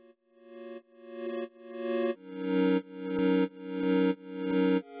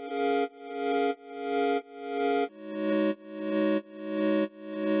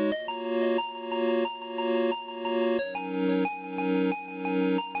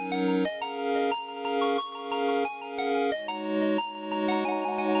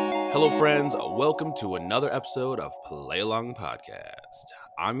Hello, friends. Welcome to another episode of Play Along Podcast.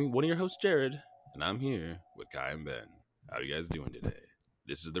 I'm one of your hosts, Jared, and I'm here with Kai and Ben. How are you guys doing today?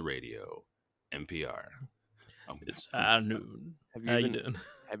 This is the radio, NPR. It's It's- noon. Have How you you even doing?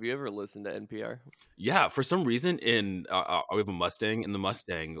 have you ever listened to NPR? Yeah, for some reason, we have a Mustang. In the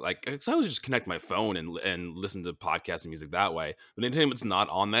Mustang, so I always just connect my phone and listen to podcasts and music that way. But anytime it's not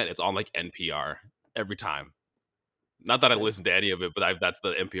on that, it's on like NPR every time. Not that I listen to any of it, but that's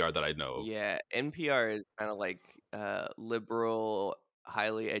the NPR that I know of. Yeah, NPR is kind of like liberal,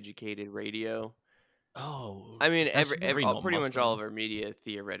 highly educated radio. Oh, I mean, that's very not pretty much all Mustang. of our media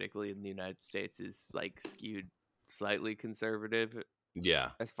theoretically in the United States is like skewed slightly conservative Yeah,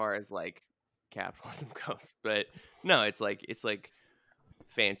 as far as like capitalism goes. But no, it's like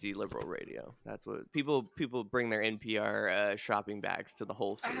fancy liberal radio. That's what people bring their NPR shopping bags to the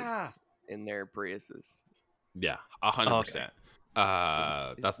Whole Foods in their Priuses. yeah, 100%.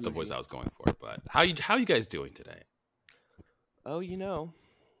 It's That's the voice easy. I was going for. But how you guys doing today? Oh, I'm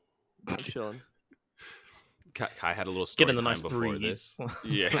chilling. Kai had a little story Getting the time nice before breeze. this.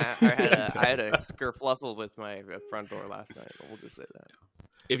 Yeah, I had a skerfluffle with my front door last night. We'll just say that.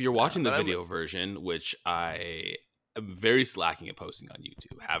 If you're watching the but I'm- video version, which I am very slacking at posting on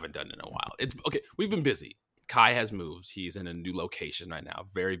YouTube, haven't done in a while. It's okay. We've been busy. Kai has moved. He's in a new location right now.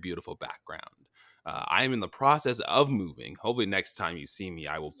 Very beautiful background. I am in the process of moving. Hopefully, next time you see me,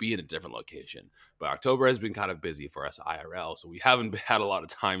 I will be in a different location. But October has been kind of busy for us IRL, so we haven't had a lot of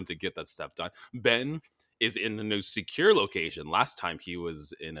time to get that stuff done. Ben is in a new secure location. Last time he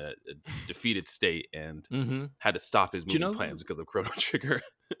was in a defeated state and Mm-hmm. had to stop his Do you moving know- plans because of Chrono Trigger.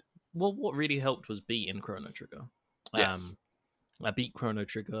 Well, what really helped was beating Chrono Trigger. Yes. I beat Chrono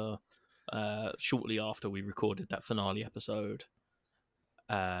Trigger shortly after we recorded that finale episode.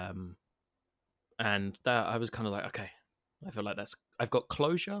 And that I was kind of like, okay, I feel like I've got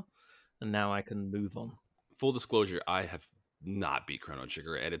closure, and now I can move on. Full disclosure, I have not beat Chrono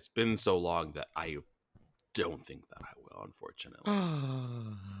Trigger, and it's been so long that I don't think that I will, unfortunately.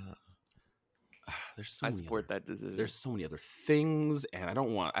 There's so I many support other, that decision. There's so many other things, and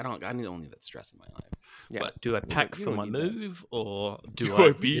I need only that stress in my life. Yeah. But Do I pack you for don't my need that. move, or do do I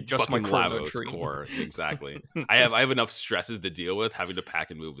I beat adjust my fucking chrono Lavos tree? core? Exactly. I have enough stresses to deal with. Having to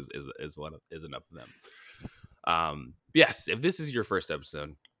pack and move is enough of them. Yes, if this is your first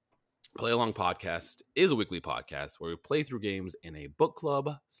episode, Play Along Podcast is a weekly podcast where we play through games in a book club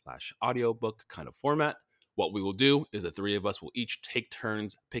 / audiobook kind of format. What we will do is the three of us will each take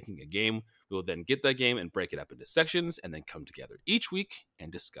turns picking a game. We will then get that game and break it up into sections and then come together each week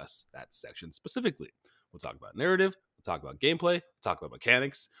and discuss that section specifically. We'll talk about narrative, we'll talk about gameplay, we'll talk about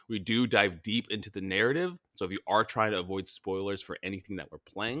mechanics. We do dive deep into the narrative. So if you are trying to avoid spoilers for anything that we're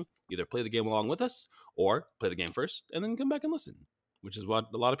playing, either play the game along with us or play the game first and then come back and listen, which is what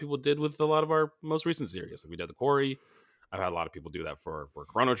a lot of people did with a lot of our most recent series. Like we did the Quarry. I've had a lot of people do that for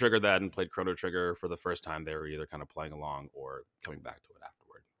Chrono Trigger that hadn't played Chrono Trigger for the first time. They were either kind of playing along or coming back to it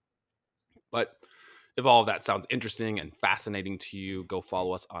afterward. But if all of that sounds interesting and fascinating to you, go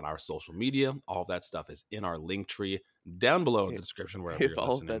follow us on our social media. All of that stuff is in our link tree down below in the description wherever If you're all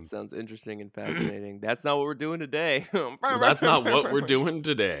of listening. that sounds interesting and fascinating, that's not what we're doing today. Well, that's not what we're doing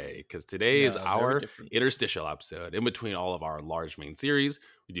today, because today is No, very our different. interstitial episode. In between all of our large main series,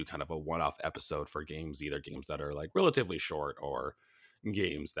 we do kind of a one-off episode for games, either games that are like relatively short or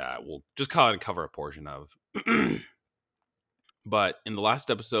games that we'll just kind of cover a portion of. But in the last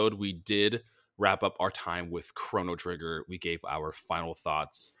episode, we did wrap up our time with Chrono Trigger. We gave our final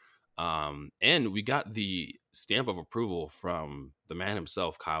thoughts. And we got the stamp of approval from the man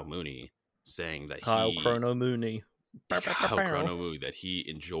himself, Kyle Mooney, saying that Kyle Chrono Mooney. Kyle Chrono Mooney, that he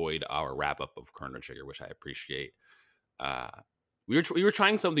enjoyed our wrap up of Chrono Trigger, which I appreciate. We were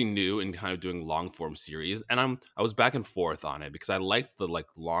trying something new and kind of doing long form series, and I was back and forth on it because I liked the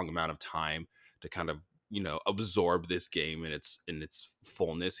long amount of time to kind of absorb this game in its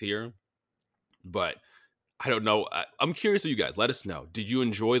fullness here. But I don't know. I'm curious of you guys. Let us know. Did you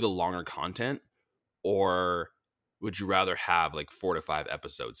enjoy the longer content, or would you rather have like 4 to 5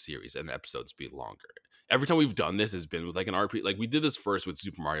 episode series and the episodes be longer? Every time we've done this has been with like an RPG. Like we did this first with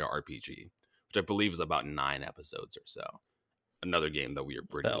Super Mario RPG, which I believe is about 9 episodes or so. Another game that we are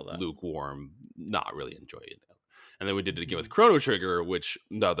pretty About that. lukewarm, not really enjoying it. And then we did it again with Chrono Trigger, which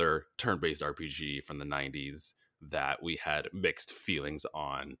another turn-based RPG from the 90s that we had mixed feelings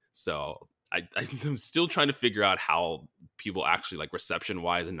on. So I'm still trying to figure out how people actually like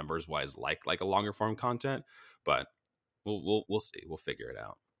reception-wise and numbers-wise like a longer form content, but we'll see. We'll figure it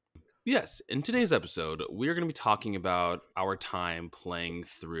out. Yes, in today's episode, we're going to be talking about our time playing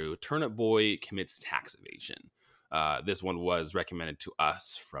through Turnip Boy Commits Tax Evasion. This one was recommended to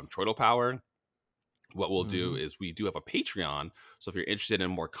us from Troidal Power. What we'll do is we do have a Patreon. So if you're interested in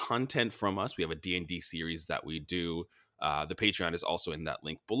more content from us, we have a D&D series that we do. The Patreon is also in that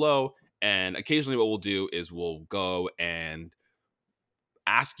link below. And occasionally what we'll do is we'll go and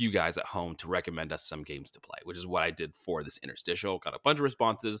ask you guys at home to recommend us some games to play, which is what I did for this interstitial. Got a bunch of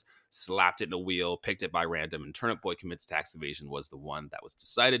responses, slapped it in a wheel, picked it by random, and Turnip Boy Commits Tax Evasion was the one that was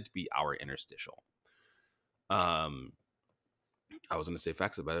decided to be our interstitial. I was going to say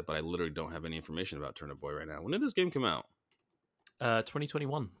facts about it, but I literally don't have any information about Turnip Boy right now. When did this game come out?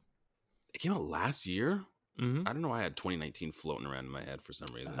 2021. It came out last year? Mm-hmm. I don't know why I had 2019 floating around in my head for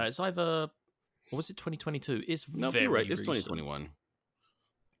some reason. It's either, or was it 2022? It's no, very you're right. It's recent. 2021.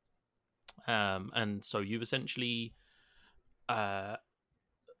 And so you essentially, I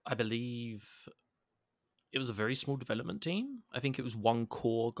believe it was a very small development team. I think it was one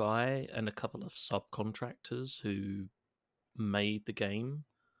core guy and a couple of subcontractors who made the game.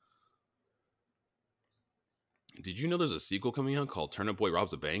 Did you know there's a sequel coming out called Turnip Boy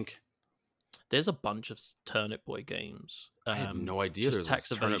Robs a Bank? There's a bunch of Turnip Boy games. I had no idea there's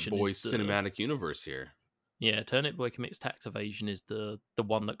Tax a Turnip Evasion Boy is the- cinematic universe here. Yeah, Turnip Boy Commits Tax Evasion is the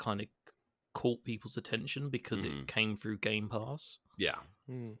one that kind of caught people's attention because it came through Game Pass. Yeah.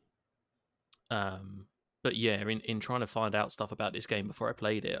 But yeah, in trying to find out stuff about this game before I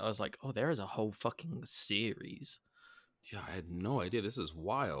played it, I was like, oh, there is a whole fucking series. Yeah, I had no idea. This is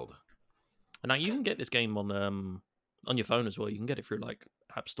wild. And now you can get this game on your phone as well. You can get it through like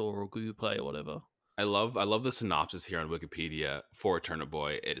App Store or Google Play or whatever. I love the synopsis here on Wikipedia for Turnip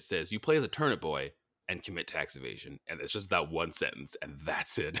Boy. It says you play as a Turnip Boy and commit tax evasion, and it's just that one sentence, and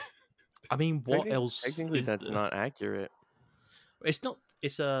that's it. I mean, what else? Technically, is that's there? not accurate. It's not.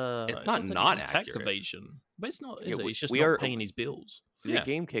 It's not technically tax accurate. evasion, but it's not. Yeah, Is it? It's just we not are- paying his bills. The Yeah.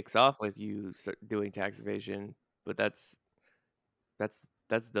 game kicks off with you doing tax evasion, but that's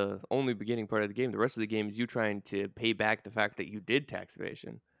the only beginning part of the game. The rest of the game is you trying to pay back the fact that you did tax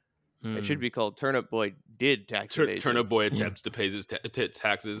evasion. It should be called Turnip Boy did tax evasion. Turnip Boy attempts to pay his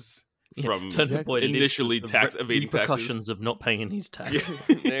taxes from Turnip Boy did initially the tax evading taxes. repercussions of not paying his tax.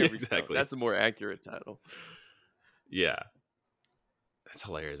 There we go. Exactly. That's a more accurate title. Yeah, that's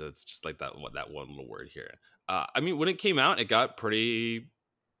hilarious. It's just like that one little word here. I mean, when it came out, it got pretty,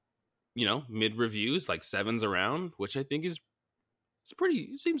 mid reviews, like 7s around, which I think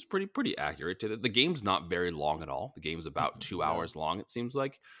seems pretty accurate to it. The game's not very long at all. The game's about 2 hours long. It seems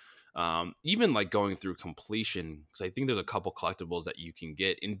like. Even like going through completion, because I think there's a couple collectibles that you can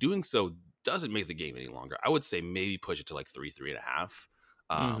get. In doing so, doesn't make the game any longer. I would say maybe push it to like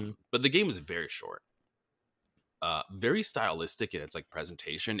 3.5. But the game is very short. Very stylistic in its like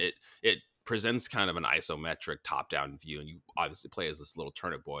presentation. It presents kind of an isometric top-down view, and you obviously play as this little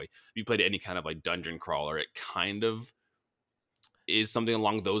Turnip Boy. If you played any kind of like dungeon crawler, it kind of is something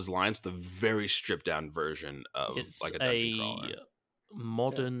along those lines with a very stripped down version of It's like a dungeon crawler.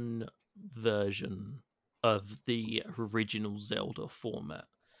 Modern version of the original Zelda format.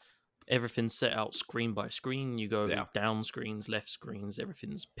 Everything's set out screen by screen. You go down screens, left screens.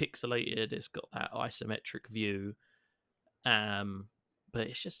 Everything's pixelated. It's got that isometric view. But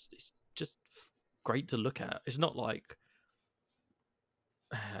it's just great to look at. It's not like,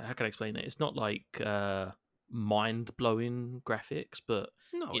 how can I explain it? It's not like mind-blowing graphics, but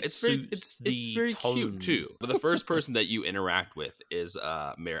no, it's very cute too. But the first person that you interact with is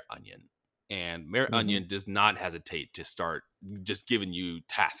Mayor Onion, and Mayor Onion does not hesitate to start just giving you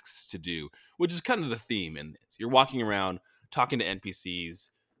tasks to do, which is kind of the theme in this. You're walking around talking to NPCs,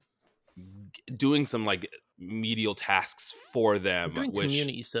 doing some like medial tasks for them. Doing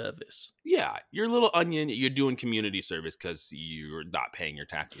community service. Yeah, you're a little onion. You're doing community service because you're not paying your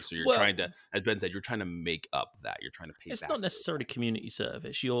taxes. So you're trying to, as Ben said, you're trying to make up that. You're trying to pay. It's back not necessarily community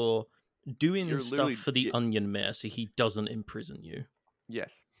service. You're doing stuff for the Onion Mayor so he doesn't imprison you.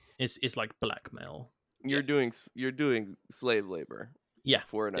 Yes, it's like blackmail. You're doing slave labor. Yeah,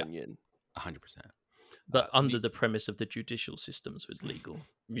 for an onion. 100%. But under the premise of the judicial system, so it's legal.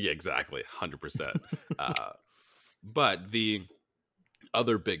 Yeah, exactly. 100%. But the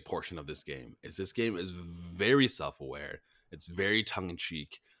other big portion of this game is very self-aware. It's very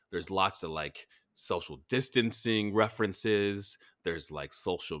tongue-in-cheek. There's lots of like social distancing references. There's like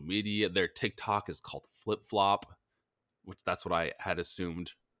social media. Their TikTok is called Flip Flop, which that's what I had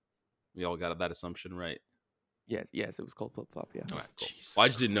assumed. We all got that assumption right. Yes, it was called Flip Flop. Yeah. All right, cool. Well, I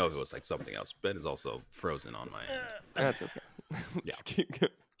just didn't know if it was like something else. Ben is also frozen on my end. That's okay. Yeah. Just keep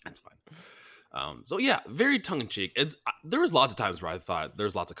going. That's fine. So yeah, very tongue in cheek. There was lots of times where I thought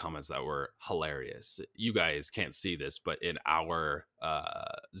there's lots of comments that were hilarious. You guys can't see this, but in our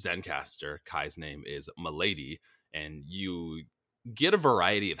Zencaster, Kai's name is Milady, and you get a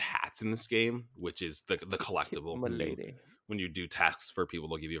variety of hats in this game, which is the collectible. Milady. When you do tasks for people,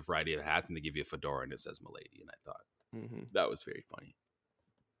 they'll give you a variety of hats, and they give you a fedora, and it says Milady. And I thought that was very funny.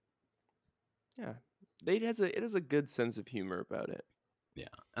 Yeah, it has a good sense of humor about it. Yeah,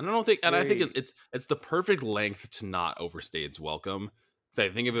 and I think it's the perfect length to not overstay its welcome. So I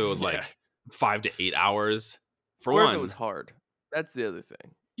think if it was like 5 to 8 hours, for or one, if it was hard. That's the other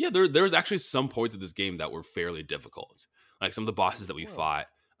thing. Yeah, there was actually some points of this game that were fairly difficult. Like some of the bosses that we fought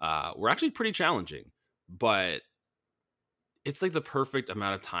were actually pretty challenging, but it's like the perfect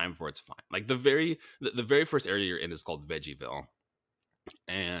amount of time for it's fine. Like the very first area you're in is called Veggieville,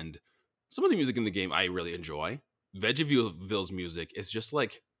 and some of the music in the game I really enjoy. Veggieville's music is just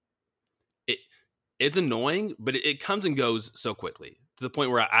like it's annoying, but it comes and goes so quickly to the point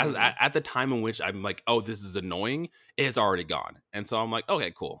where at the time in which I'm like, oh, this is annoying, it's already gone. And so I'm like,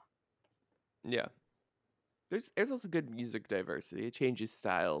 okay, cool. Yeah. There's also good music diversity. It changes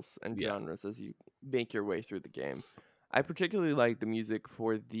styles and genres as you make your way through the game. I particularly like the music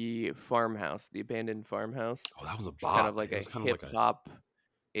for the farmhouse, the abandoned farmhouse. Oh, that was a bop. Kind of like a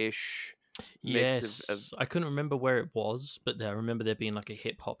hip-hop-ish mix of I couldn't remember where it was, but I remember there being like a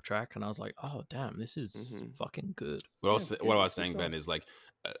hip-hop track, and I was like, oh, damn, this is fucking good. What I was saying, Ben, is like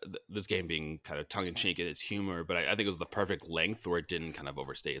this game being kind of tongue-in-cheek in its humor, but I think it was the perfect length where it didn't kind of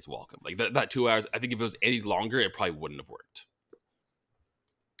overstay its welcome. Like that 2 hours, I think if it was any longer, it probably wouldn't have worked.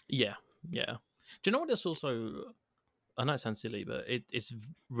 Yeah. Do you know what it's also... I know it sounds silly, but it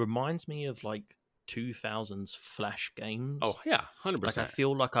reminds me of like 2000s Flash games. Oh yeah, 100%. Like I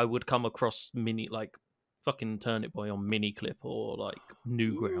feel like I would come across fucking Turnip Boy on Miniclip or like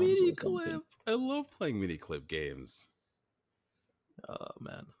Newgrounds or something. I love playing Miniclip games. Oh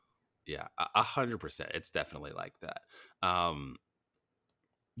man, yeah, 100%. It's definitely like that.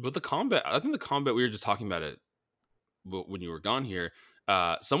 But the combat, I think the combat, we were just talking about it when you were gone here.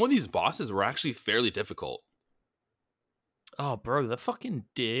 Some of these bosses were actually fairly difficult. Oh, bro, the fucking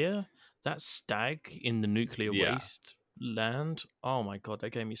deer, that stag in the nuclear waste land. Oh my god,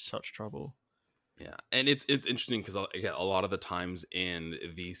 that gave me such trouble. Yeah, and it's interesting because again, a lot of the times in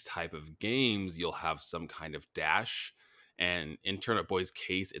these type of games, you'll have some kind of dash, and in Turnip Boy's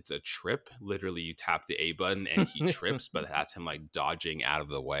case, it's a trip. Literally, you tap the A button and he trips, but that's him like dodging out of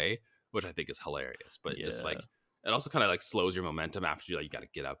the way, which I think is hilarious. But just like it also kind of like slows your momentum after you got to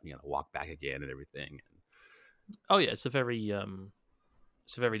get up and you got to walk back again and everything. Oh yeah, it's a very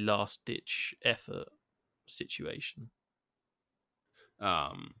last ditch effort situation.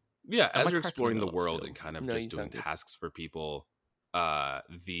 Yeah, as you're exploring the world and kind of just doing tasks for people, I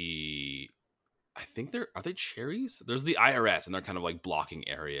think are they cherries? There's the IRS, and they're kind of like blocking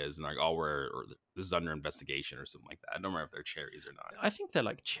areas, and like, this is under investigation or something like that. I don't remember if they're cherries or not. I think they're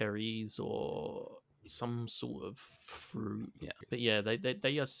like cherries or some sort of fruit. Yeah, but yeah,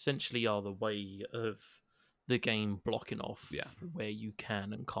 they essentially are the way of the game blocking off where you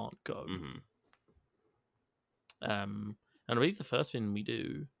can and can't go. And I believe the first thing we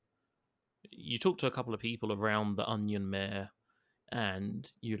do, you talk to a couple of people around the Onion Mare,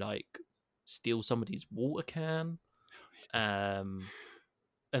 and you like steal somebody's water can, and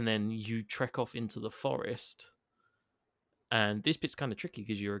then you trek off into the forest. And this bit's kind of tricky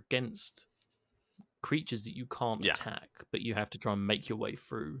because you're against creatures that you can't attack, but you have to try and make your way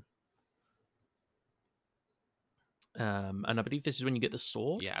through. And I believe this is when you get the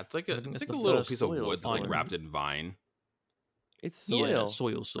sword. Yeah, it's like a little piece of wood that's like wrapped in vine. It's soil. Yeah,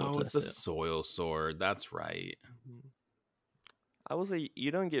 soil sword. Oh, it's the soil sword. That's right. I will say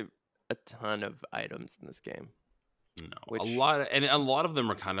you don't get a ton of items in this game. No, a lot of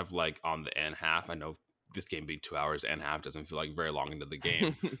them are kind of like on the end half. I know this game being 2 hours and half doesn't feel like very long into the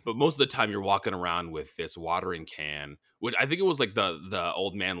game, but most of the time you're walking around with this watering can, which I think it was like the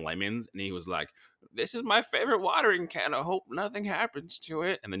old man Lemons, and he was like, "This is my favorite watering can. I hope nothing happens to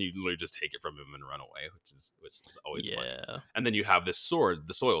it." And then you literally just take it from him and run away, which is always fun. And then you have this sword,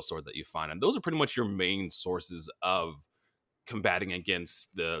 the soil sword that you find, and those are pretty much your main sources of combating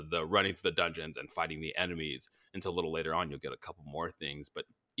against the running through the dungeons and fighting the enemies. Until a little later on, you'll get a couple more things, but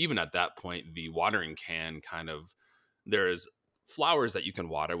even at that point, the watering can there's flowers that you can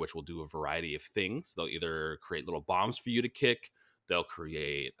water, which will do a variety of things. They'll either create little bombs for you to kick. They'll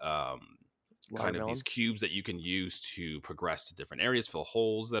create kind of these cubes that you can use to progress to different areas, fill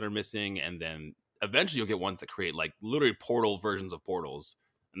holes that are missing. And then eventually you'll get ones that create like literally portal versions of portals,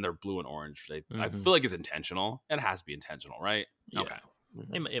 and they're blue and orange. I feel like it's intentional. It has to be intentional, right? Yeah. Okay.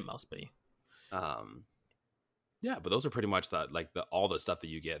 It must be. Yeah, but those are pretty much all the stuff that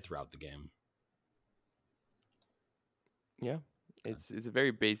you get throughout the game. Yeah. It's a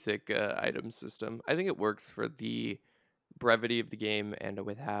very basic item system. I think it works for the brevity of the game and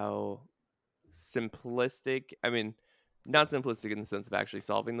with how simplistic. I mean, not simplistic in the sense of actually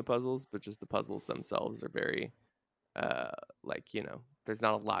solving the puzzles, but just the puzzles themselves are very like, there's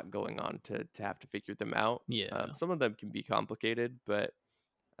not a lot going on to have to figure them out. Yeah. Some of them can be complicated, but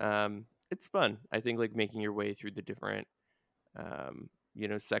it's fun. I think like making your way through the different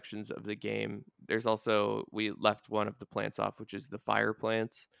sections of the game. There's also, we left one of the plants off, which is the fire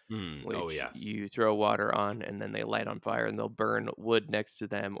plants, Oh which yes. you throw water on and then they light on fire and they'll burn wood next to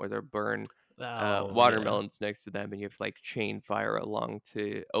them, or they'll burn watermelons next to them, and you have to like chain fire along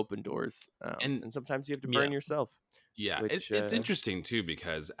to open doors, and sometimes you have to burn yourself. Yeah, it's interesting too,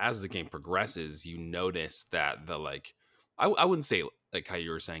 because as the game progresses, you notice that the like, I wouldn't say like how you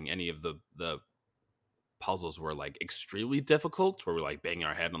were saying any of the puzzles were like extremely difficult, where we're like banging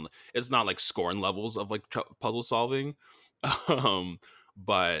our head on the. It's not like scoring levels of like puzzle solving,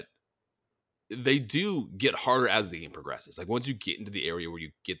 but they do get harder as the game progresses. Like once you get into the area where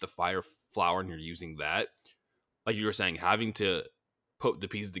you get the fire flower and you're using that, like you were saying, having to put the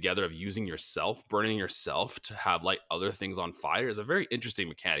pieces together of using yourself, burning yourself to have like other things on fire is a very interesting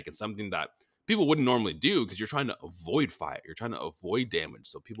mechanic, and something that people wouldn't normally do because you're trying to avoid fire, you're trying to avoid damage,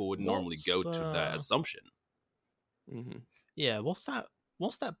 so people would normally go to that assumption. Mm-hmm. Yeah, what's that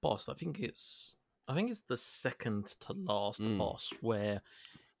boss? I think it's the second to last boss, where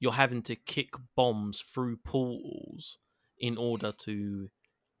you're having to kick bombs through portals in order to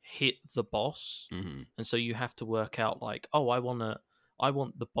hit the boss, and so you have to work out like, oh, I want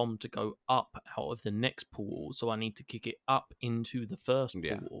the bomb to go up out of the next portal, so I need to kick it up into the first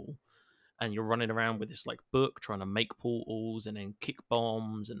portal. And you're running around with this like book trying to make portals and then kick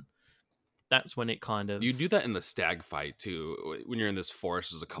bombs, and that's when it kind of... You do that in the stag fight too. When you're in this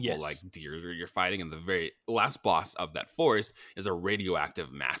forest, there's a couple like deer you're fighting, and the very last boss of that forest is a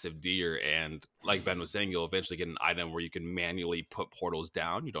radioactive massive deer. And like Ben was saying, you'll eventually get an item where you can manually put portals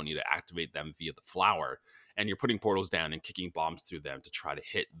down. You don't need to activate them via the flower, and you're putting portals down and kicking bombs through them to try to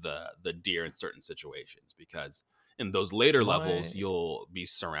hit the deer in certain situations, because in those later levels you'll be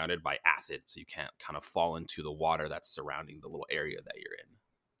surrounded by acid, so you can't kind of fall into the water that's surrounding the little area that you're in.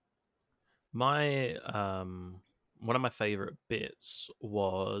 My one of my favorite bits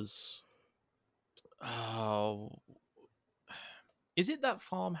was, is it that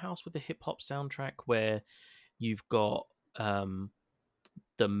farmhouse with the hip hop soundtrack where you've got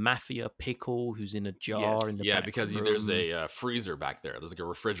the mafia pickle who's in a jar in the back because room. There's a freezer back there. There's like a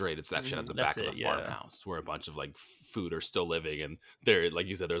refrigerated section at the back of the farmhouse where a bunch of like food are still living, and there, like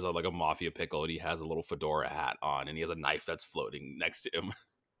you said, there's like a mafia pickle, and he has a little fedora hat on, and he has a knife that's floating next to him.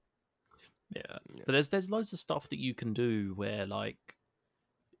 Yeah, but there's loads of stuff that you can do where like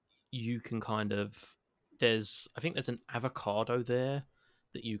you can kind of, I think there's an avocado there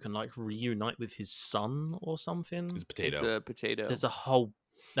that you can like reunite with his son or something. It's a potato. It's a potato. There's a whole,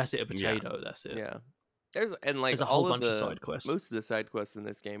 that's it, a potato. Yeah. That's it. Yeah. There's a whole bunch of side quests. Most of the side quests in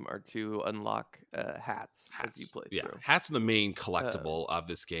this game are to unlock hats as you play through. Hats are the main collectible of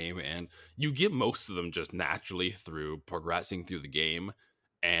this game, and you get most of them just naturally through progressing through the game.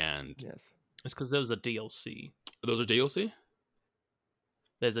 And it's because there was a DLC. Those are DLC?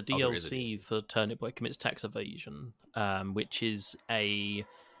 There's a DLC for Turnip Boy Commits Tax Evasion, which is a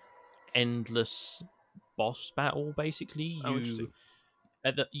endless boss battle. Basically,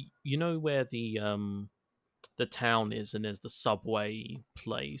 you know where the town is, and there's the subway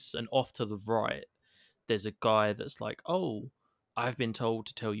place, and off to the right, there's a guy that's like, "Oh, I've been told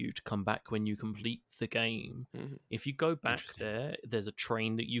to tell you to come back when you complete the game." Mm-hmm. If you go back there, there's a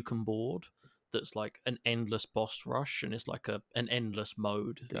train that you can board that's like an endless boss rush, and it's like an endless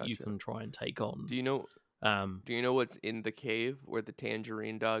mode that you can try and take on. Do you know what's in the cave where the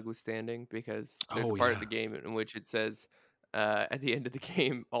tangerine dog was standing? Because there's a part of the game in which it says, at the end of the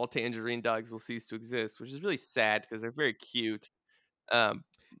game, all tangerine dogs will cease to exist, which is really sad because they're very cute.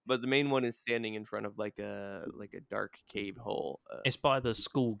 But the main one is standing in front of like a dark cave hole. It's by the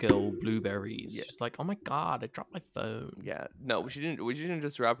schoolgirl Blueberries. Yeah. She's like, "Oh my god, I dropped my phone." Yeah, no, she didn't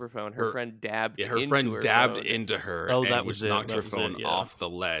just drop her phone. Her friend dabbed. Into her. Oh, that was knocked her phone off the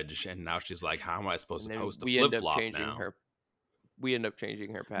ledge, and now she's like, "How am I supposed to post a flip flop now?" We end up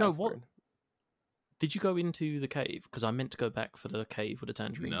changing her password. No, what? Did you go into the cave? Because I meant to go back for the cave with the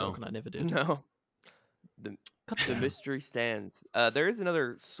tangerine dog, and I never did. No. The mystery stands. There is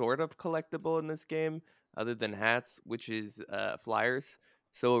another sort of collectible in this game other than hats, which is flyers.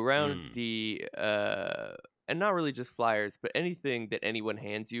 So around the and not really just flyers, but anything that anyone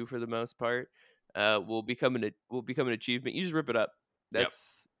hands you for the most part will become an achievement. You just rip it up.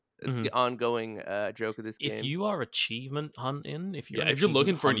 That's It's the ongoing joke of this game. If you are achievement hunting, if you're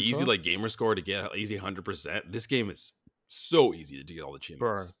looking for an easy hunter, like gamer score to get easy 100%, this game is so easy to get all the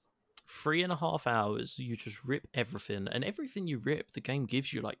achievements. Bro, 3.5 hours, you just rip everything, and everything you rip, the game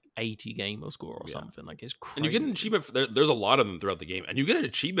gives you like 80 gamer score or something. Like, it's crazy. And you get an achievement for, there's a lot of them throughout the game, and you get an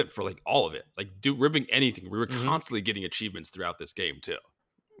achievement for like all of it. Like ripping anything. We were constantly getting achievements throughout this game too.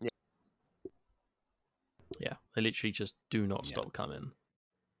 Yeah, they literally just do not stop coming.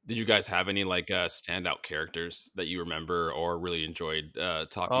 Did you guys have any like standout characters that you remember or really enjoyed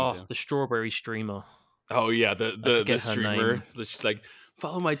talking to? The strawberry streamer. Oh yeah, the streamer. She's like,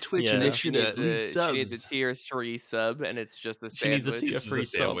 follow my Twitch and make sure to leave subs. She needs a tier 3 sub, and it's just a sandwich. She needs a tier 3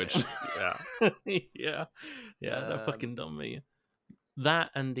 sandwich. Yeah, that fucking done me. That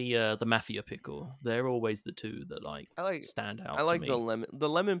and the mafia pickle. They're always the two that stand out. I like to me. the lemon. The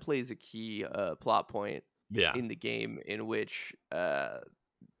lemon plays a key plot point. In the game, in which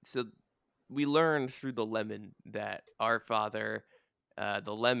so we learned through the lemon that our father,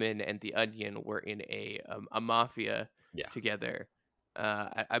 the lemon and the onion were in a mafia together.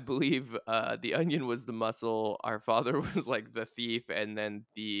 I believe the onion was the muscle, our father was like the thief, and then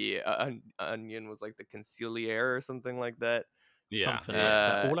the onion was like the conciliaire or something like that. Something like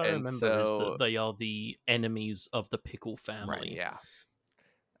that. All I remember is that they are the enemies of the pickle family. Right,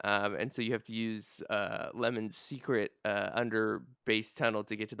 and so you have to use Lemon's secret under base tunnel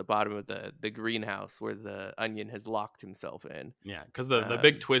to get to the bottom of the greenhouse where the onion has locked himself in. Yeah, because the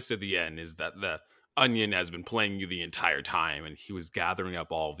big twist at the end is that the onion has been playing you the entire time, and he was gathering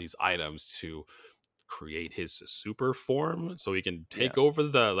up all of these items to create his super form so he can take over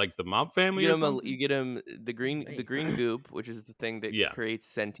the mob family. You get him the green goop, which is the thing that creates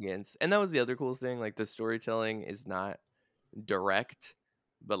sentience. And that was the other cool thing. Like, the storytelling is not direct.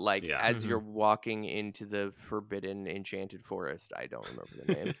 But like as you're walking into the forbidden enchanted forest, I don't remember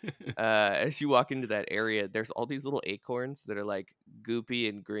the name. As you walk into that area, there's all these little acorns that are like goopy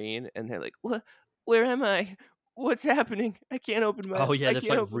and green, and they're like, "What? Where am I? What's happening? I can't open my." Oh yeah,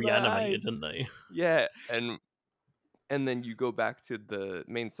 they're like reanimated, aren't they? Yeah, and then you go back to the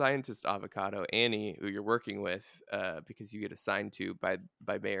main scientist avocado, Annie, who you're working with, because you get assigned to by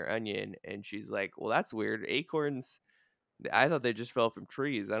Mayor Onion, and she's like, "Well, that's weird. Acorns. I thought they just fell from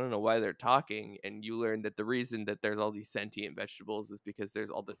trees. I don't know why they're talking." And you learn that the reason that there's all these sentient vegetables is because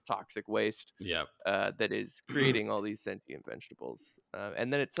there's all this toxic waste that is creating all these sentient vegetables.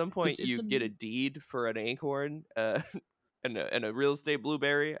 And then at some point you get a deed for an acorn and a real estate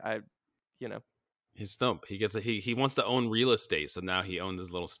blueberry. His stump. He wants to own real estate, so now he owns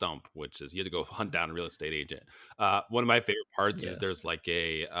his little stump, which is you have to go hunt down a real estate agent. One of my favorite parts is there's like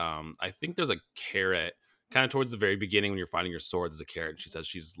I think there's a carrot. Kind of towards the very beginning when you're finding your sword, there's a carrot. She says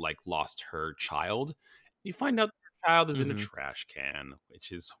she's like lost her child. You find out her child is in a trash can,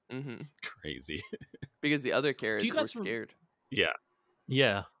 which is crazy. Because the other carrots were scared. Yeah.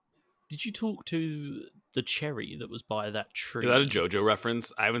 Did you talk to the cherry that was by that tree? Is that a JoJo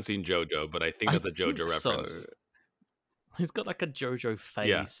reference? I haven't seen JoJo, but I think that's a JoJo reference. He's got like a JoJo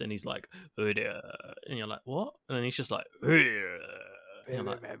face, and he's like, and you're like, what? And then he's just like,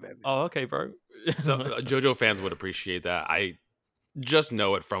 like, oh, okay, bro. So JoJo fans would appreciate that. I just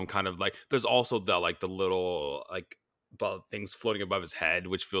know it from kind of like there's also the little like things floating above his head,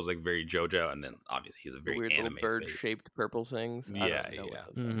 which feels like very JoJo, and then obviously he's a very weird anime little bird-shaped purple things.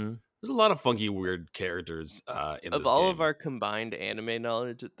 There's a lot of funky, weird characters in of this all game. of our combined anime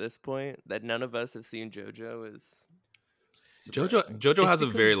knowledge at this point, that none of us have seen JoJo is. JoJo has a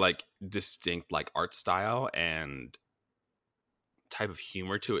very like distinct like art style and type of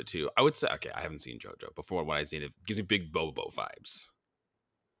humor to it too. I would say, okay, I haven't seen JoJo before. When I seen it, gives me big Bobo vibes.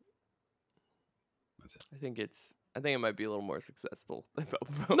 That's it. I think it might be a little more successful than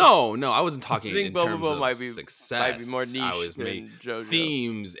Bobo. No, I wasn't talking in terms of success. Might be more niche I was than JoJo.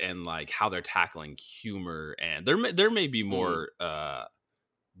 Themes and like how they're tackling humor, and there may be more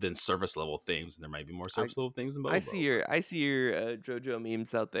than surface level things, and there might be more surface level things than Bobo. I see your JoJo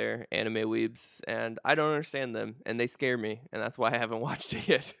memes out there, anime weebs, and I don't understand them, and they scare me, and that's why I haven't watched it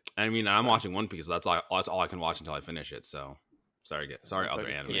yet. I mean, I'm watching One Piece. So that's all I can watch until I finish it. So sorry, other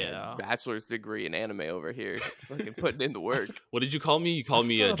anime. Yeah, bachelor's degree in anime over here, fucking putting in the work. What did you call me? You called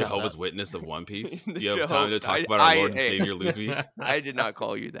me a Jehovah's Witness of One Piece. Do you have time to talk about our Lord and Savior Luffy? I did not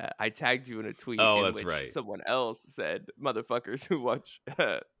call you that. I tagged you in a tweet. Oh, in that's which right. Someone else said, "Motherfuckers who watch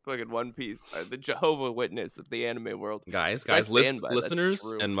fucking One Piece are the Jehovah Witness of the anime world." Guys, listeners,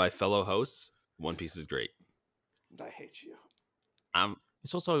 and my fellow hosts, One Piece is great. I hate you.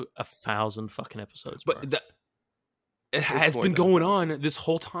 It's also 1,000 fucking episodes, but it has been going on this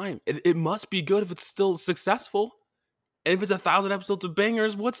whole time. It must be good if it's still successful. And if it's 1,000 episodes of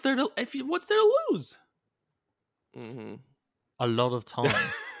bangers, what's there to lose? Mm-hmm. A lot of time.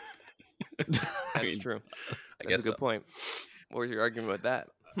 That's true. That's a good point. What was your argument with that?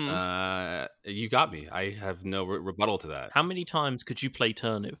 You got me. I have no rebuttal to that. How many times could you play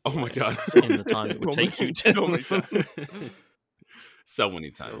turnip? Oh my god! In the time it would take you to. So many times. So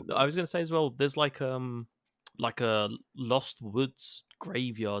many times. I was going to say as well, there's like a Lost Woods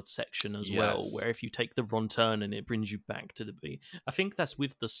graveyard section as well, where if you take the wrong turn and it brings you back to the beginning. I think that's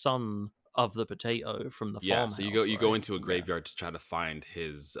with the son of the potato from the farmhouse. So you go into a graveyard to try to find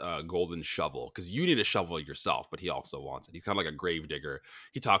his golden shovel, because you need a shovel yourself, but he also wants it. He's kind of like a grave digger.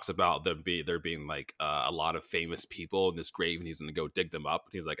 He talks about there being like a lot of famous people in this grave, and he's going to go dig them up.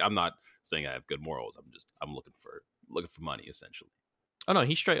 And he's like, I'm not saying I have good morals. I'm looking for money, essentially. Oh no,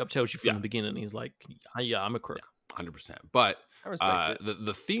 he straight up tells you from the beginning. He's like, yeah, I'm a crook. 100%. But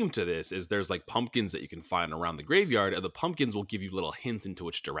the theme to this is there's like pumpkins that you can find around the graveyard, and the pumpkins will give you little hints into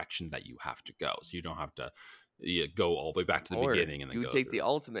which direction that you have to go, so you don't have to go all the way back to the beginning. And then you take the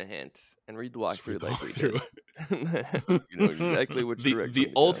ultimate hint and read the walkthrough like we did. You know exactly which direction.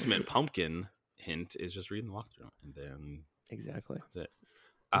 The ultimate pumpkin hint is just reading the walkthrough, and then exactly that's it.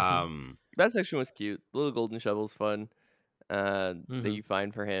 That section was cute. The little golden shovel's fun. That you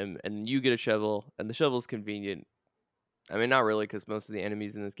find for him, and you get a shovel, and the shovel's convenient. I mean, not really, because most of the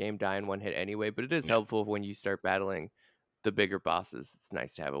enemies in this game die in one hit anyway, but it is helpful when you start battling the bigger bosses. It's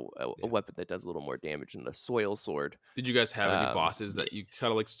nice to have a weapon that does a little more damage than the soil sword. Did you guys have any bosses that you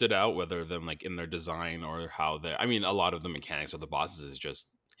kind of like stood out, whether them like in their design or how they're... I mean, a lot of the mechanics of the bosses is just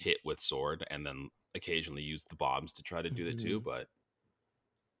hit with sword and then occasionally use the bombs to try to do that too, but...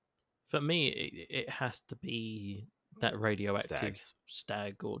 For me, it has to be that radioactive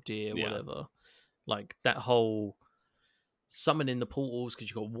stag or deer, whatever. Like that whole summoning the portals, because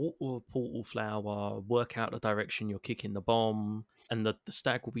you've got water, portal flower, work out the direction you're kicking the bomb, and the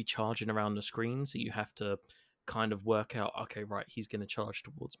stag will be charging around the screen, so you have to kind of work out, okay, right, he's going to charge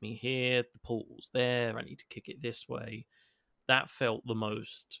towards me here, the portal's there, I need to kick it this way. That felt the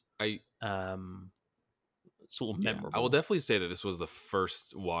most sort of memorable. I will definitely say that this was the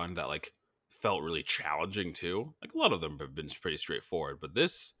first one that like felt really challenging too. Like a lot of them have been pretty straightforward, but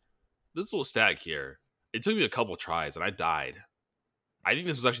this little stag here, it took me a couple tries and I died. I think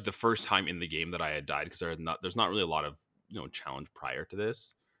this was actually the first time in the game that I had died, because there's not really a lot of challenge prior to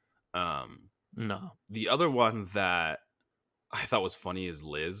this. No. The other one that I thought was funny is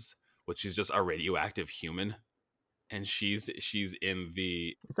Liz, which is just a radioactive human, and she's in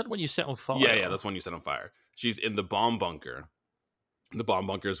the... Is that when you set on fire? Yeah, that's when you set on fire. She's in the bomb bunker. The bomb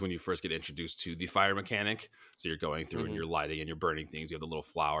bunker is when you first get introduced to the fire mechanic. So you're going through and you're lighting and you're burning things. You have the little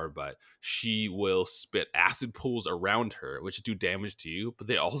flower, but she will spit acid pools around her, which do damage to you, but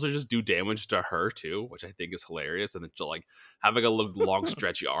they also just do damage to her too, which I think is hilarious. And then she'll like have like a long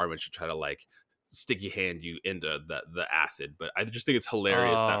stretchy arm, and she'll try to like sticky hand you into the acid. But I just think it's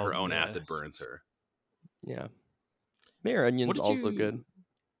hilarious that her own acid burns her. Yeah. Mayor Onion's also good.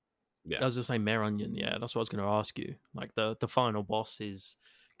 Yeah. I was going to say Mayor Onion, yeah, that's what I was going to ask you. Like the final boss is...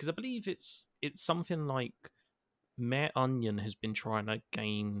 Because I believe it's something like Mayor Onion has been trying to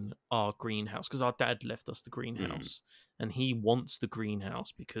gain our greenhouse, because our dad left us the greenhouse, and he wants the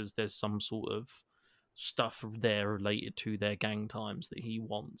greenhouse because there's some sort of stuff there related to their gang times that he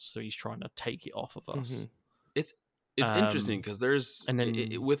wants, so he's trying to take it off of us. It's interesting, because there's... And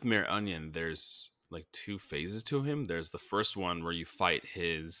then with Mayor Onion, there's like two phases to him. There's the first one where you fight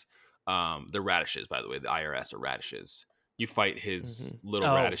his... the radishes, by the way, the IRS are radishes. You fight his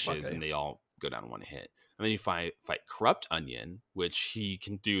little radishes, and they all go down in one hit. And then you fight Corrupt Onion, which he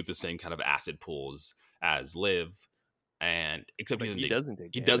can do the same kind of acid pools as Liv, and except he doesn't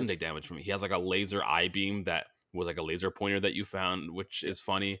take damage from it. He has like a laser eye beam that was like a laser pointer that you found, which is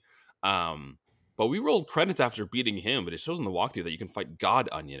funny. But we rolled credits after beating him, but it shows in the walkthrough that you can fight God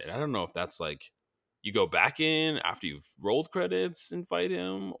Onion, and I don't know if that's like you go back in after you've rolled credits and fight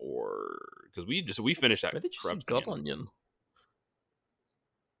him, or because we finished that. Where did you see God Onion?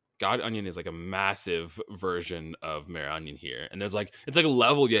 God Onion is like a massive version of Mayor Onion here, and there's like it's like a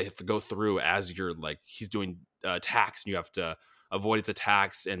level you have to go through as you're like he's doing attacks, and you have to avoid its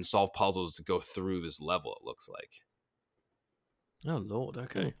attacks and solve puzzles to go through this level. It looks like. Oh Lord,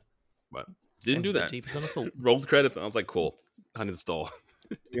 okay, but didn't do that. Deeper than I thought. Rolled credits, and I was like, cool, uninstall.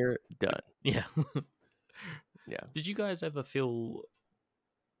 You're done. Yeah. Yeah. Did you guys ever feel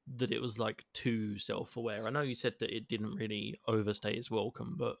that it was like too self-aware? I know you said that it didn't really overstay its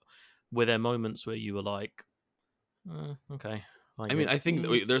welcome, but were there moments where you were like, okay. I mean, I think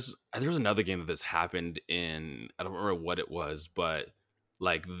there's another game that this happened in. I don't remember what it was, but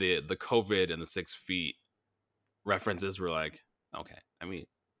like the COVID and the 6 feet references were like, okay, I mean,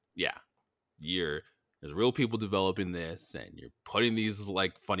 yeah, there's real people developing this, and you're putting these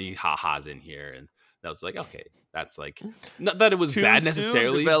like funny ha-has in here, and that was like, okay, that's like, not that it was Too bad soon,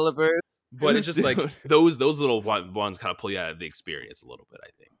 necessarily, developers. but Too it's just like soon. those little ones kind of pull you out of the experience a little bit, I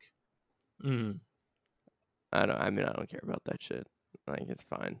think. I don't care about that shit. Like, it's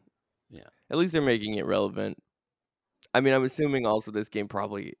fine. Yeah. At least they're making it relevant. I mean, I'm assuming also this game,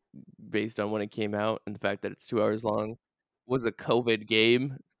 probably based on when it came out and the fact that it's 2 hours long, was a COVID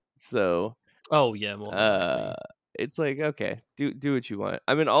game. So Oh yeah, more than likely. it's like, okay, do what you want.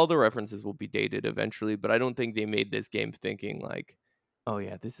 I mean, all the references will be dated eventually, but I don't think they made this game thinking like, oh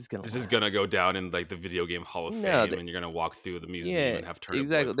yeah, this is gonna go down in like the video game Hall of Fame, and you're gonna walk through the museum and have Turnip Boy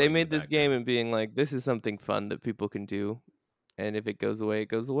exactly. They playing in made the this game background. and being like, this is something fun that people can do, and if it goes away, it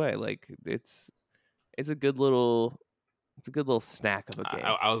goes away. Like, it's a good little snack of a game.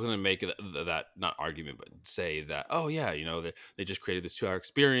 I was gonna make that not argument, but say that, oh yeah, they just created this 2-hour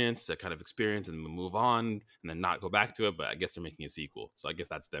experience, that kind of experience, and move on, and then not go back to it. But I guess they're making a sequel, so I guess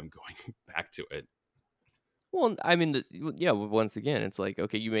that's them going back to it. Well, I mean, once again, it's like,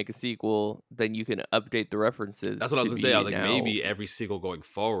 okay, you make a sequel, then you can update the references. That's what I was gonna say. I was like, now. maybe every sequel going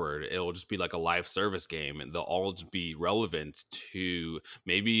forward, it'll just be like a live service game, and they'll all just be relevant to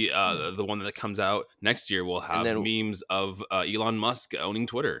maybe the one that comes out next year will have memes of Elon Musk owning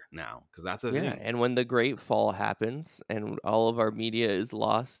Twitter now, because that's a thing. And when the Great Fall happens and all of our media is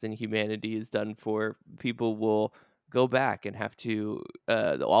lost and humanity is done for, people will go back and have to.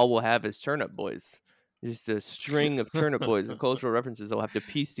 All we'll have is Turnip Boys. Just a string of Turnip Boys and cultural references. They'll have to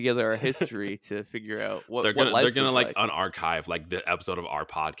piece together our history to figure out what they're gonna like unarchive like the episode of our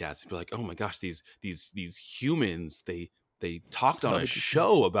podcast and be like, oh my gosh, these humans, they talked on a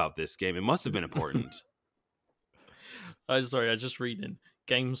show about this game. It must have been important. I just reading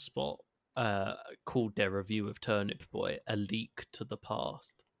GameSpot called their review of Turnip Boy a leak to the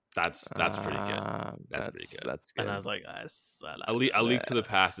past. That's pretty good. That's pretty good. That's good. And I was like, a leak to the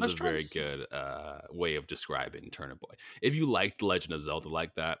past is a very good way of describing Turnip Boy. If you liked Legend of Zelda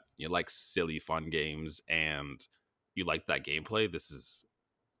like that, you like silly fun games, and you like that gameplay, this is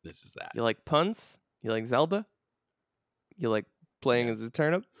that. You like puns? You like Zelda? You like playing as a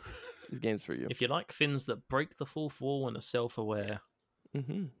turnip? This game's for you. If you like things that break the fourth wall and are self-aware.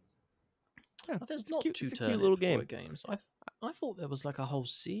 Mm-hmm. Yeah, there's not two Turnip little game. games. I thought there was like a whole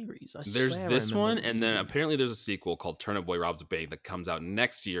series. There's this one, and then apparently there's a sequel called Turnip Boy Robs a Bank that comes out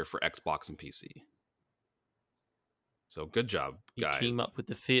next year for Xbox and PC. So good job, guys. You team up with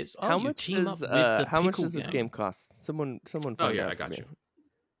the Fierce. How much does this game cost? Someone. Oh yeah, I got you.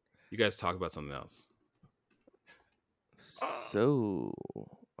 You guys talk about something else. So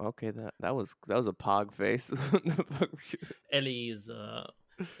okay, that was a pog face. Ellie's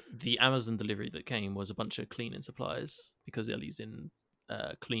the Amazon delivery that came was a bunch of cleaning supplies because Ellie's in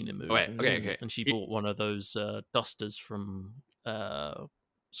cleaning mood. Okay. And she bought one of those dusters from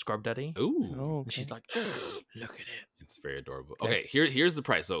Scrub Daddy. Ooh. Okay. And she's like, look at it. It's very adorable. Okay, here's the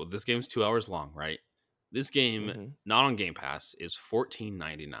price. So this game's 2 hours long, right? This game, not on Game Pass, is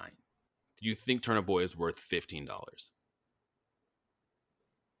 $14.99. Do you think Turnip Boy is worth $15?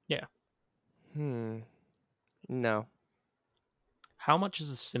 Yeah. No. How much is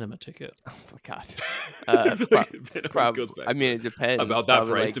a cinema ticket? Oh my god. I mean, it depends. About that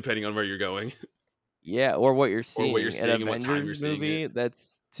price, depending on where you're going. Yeah, or what you're seeing. Or what you're seeing and what time you're seeing movie it.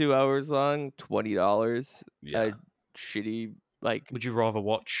 That's 2 hours long, $20. Yeah. Shitty, like... Would you rather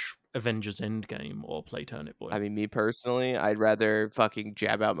watch Avengers Endgame or play Turnip Boy? I mean, me personally, I'd rather fucking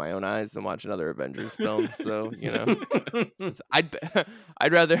jab out my own eyes than watch another Avengers film. So,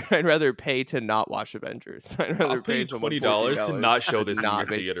 I'd rather pay to not watch Avengers. I'd rather I'll pay $20 to not show this in your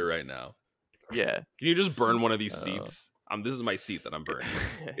theater right now. Yeah. Can you just burn one of these seats? This is my seat that I'm burning.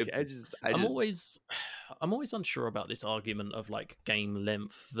 I'm always unsure about this argument of like game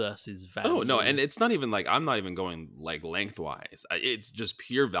length versus value. Oh no, and it's not even like I'm not even going like lengthwise. It's just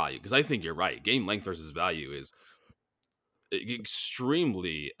pure value, because I think you're right. Game length versus value is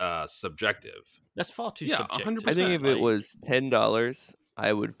extremely subjective. That's far too subjective. 100%. I think if it was $10,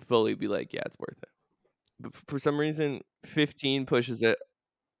 I would fully be like, yeah, it's worth it. But for some reason, 15 pushes it.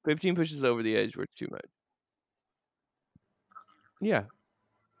 15 pushes over the edge where it's too much. Yeah.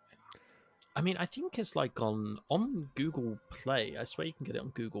 I mean, I think it's like on Google Play. I swear you can get it on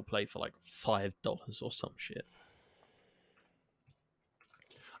Google Play for like $5 or some shit.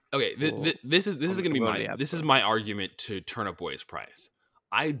 Okay, this is going to be my argument to Turnip Boy's price.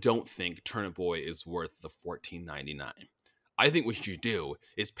 I don't think Turnip Boy is worth the $14.99. I think what you do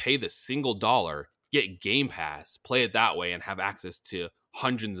is pay the single dollar, get Game Pass, play it that way, and have access to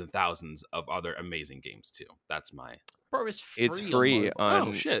hundreds and thousands of other amazing games too. That's my Bro, it's free on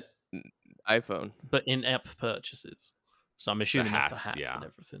on shit iPhone, but in-app purchases. So I'm assuming it's the hats yeah. and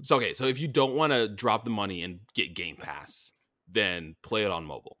everything. So okay, so if you don't want to drop the money and get Game Pass, then play it on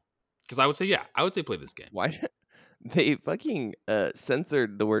mobile. Because I would say play this game. Why they fucking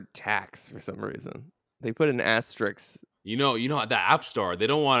censored the word tax for some reason? They put an asterisk. You know the App Store. They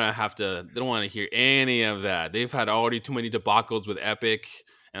don't want to hear any of that. They've had already too many debacles with Epic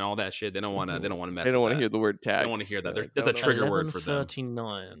and all that shit. They don't want to. They don't want to mess. They don't want to hear the word tax. They don't want to hear that. That's a trigger word for them.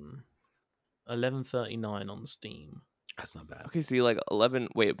 $11.39 on Steam. That's not bad. Okay, so you like 11.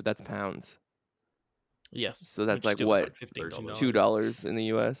 Wait, but that's pounds. Yes. So that's like what? $15. $2 in the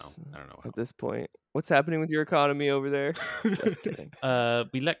US. Oh, I don't know at this point. What's happening with your economy over there? Just kidding.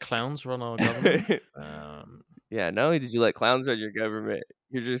 We let clowns run our government. Yeah, not only did you let clowns run your government,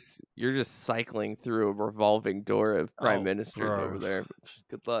 you're just cycling through a revolving door of prime ministers over there.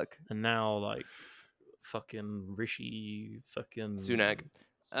 Good luck. And now like fucking Rishi fucking Sunak.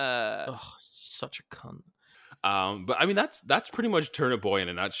 Such a cunt. But I mean that's pretty much Turnip Boy in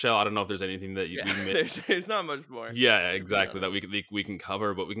a nutshell. I don't know if there's anything that there's not much more. Yeah, exactly. That we can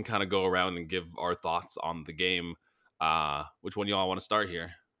cover, but we can kind of go around and give our thoughts on the game. Which one y'all want to start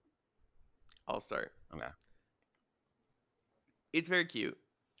here? I'll start. Okay. It's very cute.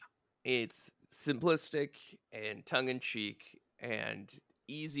 It's simplistic and tongue-in-cheek and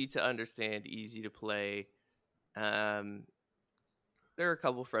easy to understand, easy to play. There are a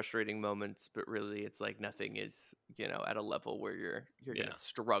couple frustrating moments, but really it's like nothing is, at a level where you're going to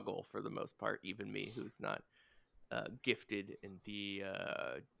struggle for the most part, even me who's not gifted in the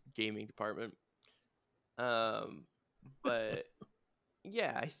gaming department. But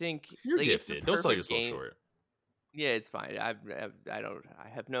yeah, I think you're gifted. Don't sell yourself short. Yeah, it's fine. I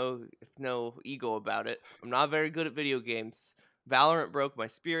have no ego about it. I'm not very good at video games. Valorant broke my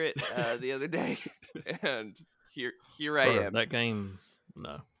spirit the other day, and here I am. That game,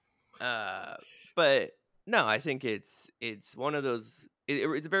 no. But no, I think it's one of those.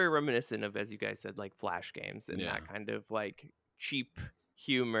 It's very reminiscent of, as you guys said, like Flash games and that kind of like cheap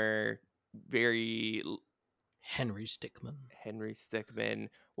humor. Very Henry Stickmin.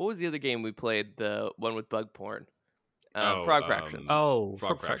 What was the other game we played? The one with bug porn. Frog Fractions.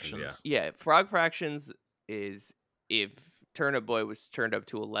 Frog Fractions. Yeah, Frog Fractions is if Turnip Boy was turned up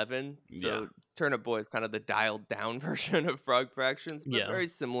to 11. So Turnip Boy is kind of the dialed down version of Frog Fractions, but very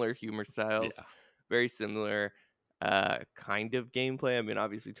similar humor styles, very similar kind of gameplay. I mean,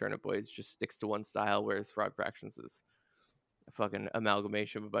 obviously Turnip Boy just sticks to one style, whereas Frog Fractions is a fucking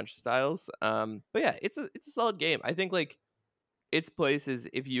amalgamation of a bunch of styles. But yeah, it's a solid game. I think like its places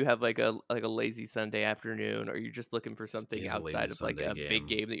if you have like a lazy Sunday afternoon, or you're just looking for something outside of like a big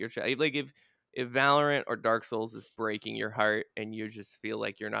game that you're trying. Like if Valorant or Dark Souls is breaking your heart and you just feel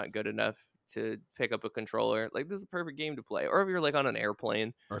like you're not good enough to pick up a controller, like this is a perfect game to play. Or if you're like on an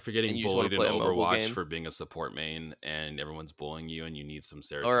airplane, or if you're getting bullied in Overwatch for being a support main and everyone's bullying you and you need some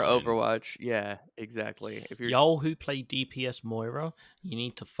serotonin. Or Overwatch, yeah, exactly. If you're y'all who play DPS Moira, you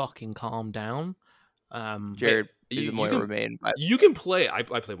need to fucking calm down. Jared is Moira main. You can play. I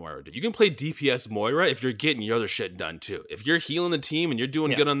play Moira, dude. You can play DPS Moira if you're getting your other shit done too. If you're healing the team and you're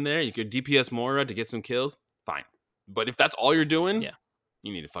doing good on there, you could DPS Moira to get some kills. Fine, but if that's all you're doing,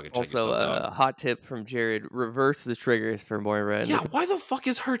 you need to fucking check yourself out. Also, a hot tip from Jared: reverse the triggers for Moira. Yeah, why the fuck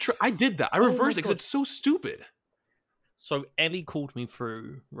is her? I did that. I reversed it because it's so stupid. So Ellie called me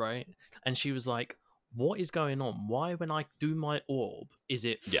through, right, and she was like, what is going on? Why, when I do my orb, is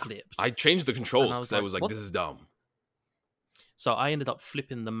it flipped? I changed the controls because I was like, this is dumb. So I ended up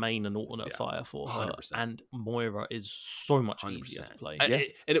flipping the main and alternate fire for her, 100%. and Moira is so much easier to play.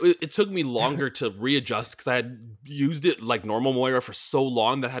 It took me longer to readjust because I had used it like normal Moira for so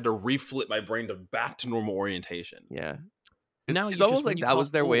long that I had to reflip my brain back to normal orientation. Yeah. It's almost like that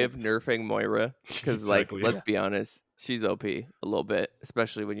was their way of nerfing Moira because, let's be honest, she's OP a little bit,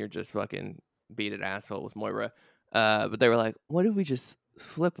 especially when you're just fucking beat an asshole with Moira. But they were like, what if we just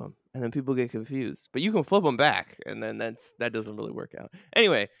flip them? And then people get confused. But you can flip them back, and then that doesn't really work out.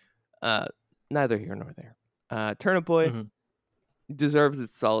 Anyway, neither here nor there. Turnip Boy deserves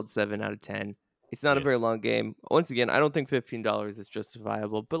its solid 7 out of 10. It's not a very long game. Once again, I don't think $15 is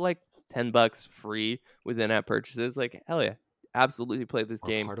justifiable, but like $10 free with in-app purchases, like hell yeah, absolutely play this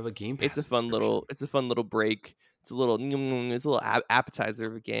game. Part of a game. It's a fun little break. It's a little appetizer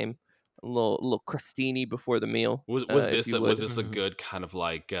of a game. A little crostini before the meal. Was this a good kind of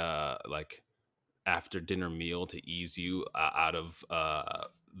like after dinner meal to ease you out of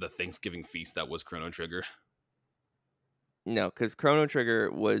the Thanksgiving feast that was Chrono Trigger? No, because Chrono Trigger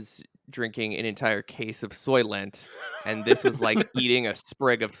was drinking an entire case of Soylent, and this was like eating a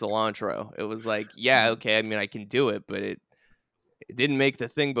sprig of cilantro. It was like, yeah, okay, I mean, I can do it, but it didn't make the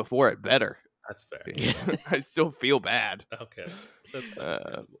thing before it better. That's fair. I still feel bad. Okay, that's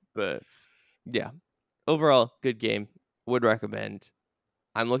understandable. But yeah, overall, good game. Would recommend.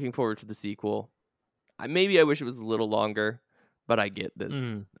 I'm looking forward to the sequel. Maybe I wish it was a little longer, but I get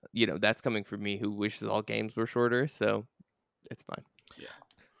that, that's coming from me who wishes all games were shorter, so it's fine.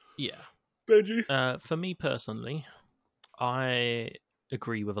 Yeah. Benji? For me personally, I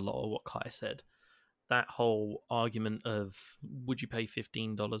agree with a lot of what Kai said. That whole argument of would you pay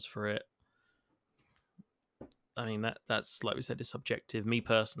 $15 for it? I mean, that's like we said, is subjective. Me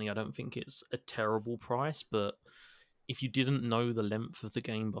personally, I don't think it's a terrible price, but if you didn't know the length of the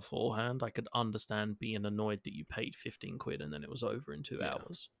game beforehand, I could understand being annoyed that you paid 15 quid and then it was over in 2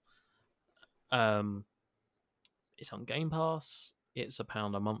 hours. It's on Game Pass. It's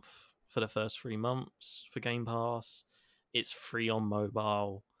 £1 a month for the first 3 months for Game Pass. It's free on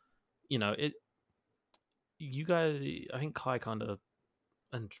mobile. You guys, I think Kai kind of,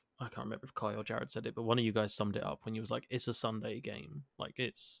 and I can't remember if Kai or Jared said it, but one of you guys summed it up when you was like, it's a Sunday game. Like,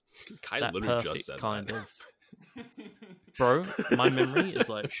 it's Kai that literally perfect just said kind that. of... Bro, my memory is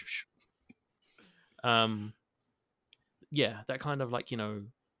like... Yeah, that kind of like,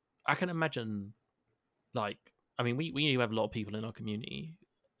 I can imagine, like, I mean, we have a lot of people in our community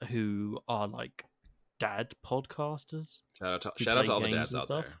who are like dad podcasters. Shout out to all the dads out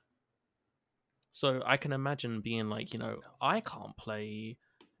there. So I can imagine being like, I can't play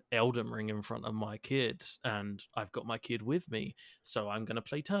Elden Ring in front of my kid, and I've got my kid with me, so I'm going to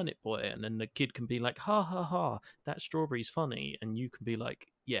play Turnip Boy, and then the kid can be like, ha ha ha, that strawberry's funny, and you can be like,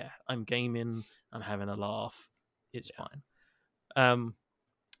 yeah, I'm gaming, I'm having a laugh, it's fine.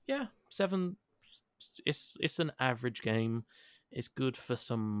 Yeah, 7. It's an average game. It's good for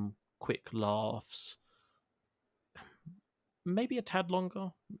some quick laughs. Maybe a tad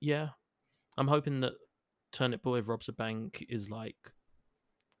longer. Yeah, I'm hoping that Turnip Boy Robs a Bank is like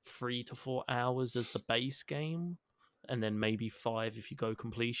 3 to 4 hours as the base game, and then maybe 5 if you go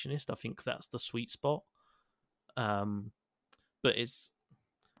completionist. I think that's the sweet spot. But it's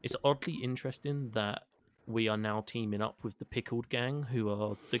oddly interesting that we are now teaming up with the Pickled Gang, who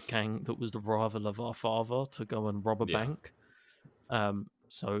are the gang that was the rival of our father to go and rob a bank.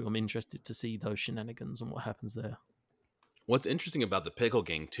 So I'm interested to see those shenanigans and what happens there. What's interesting about the Pickle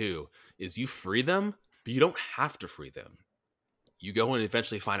Gang, too, is you free them, but you don't have to free them. You go and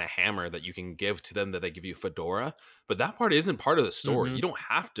eventually find a hammer that you can give to them that they give you a fedora, but that part isn't part of the story. Mm-hmm. You don't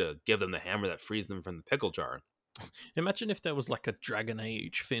have to give them the hammer that frees them from the pickle jar. Imagine if there was like a Dragon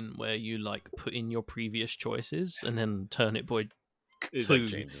Age thing where you like put in your previous choices and then Turnip Boy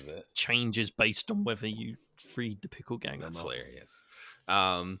 2 changes based on whether you freed the Pickle Gang or not. That's hilarious.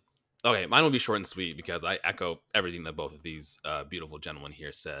 Okay, mine will be short and sweet because I echo everything that both of these beautiful gentlemen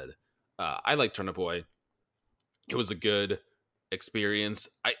here said. I like Turnip Boy. It was a good experience.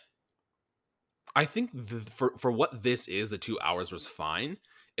 I think for what this is, the 2 hours was fine.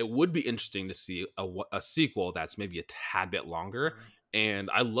 It would be interesting to see a sequel that's maybe a tad bit longer. And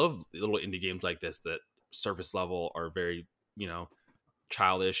I love little indie games like this that surface level are very,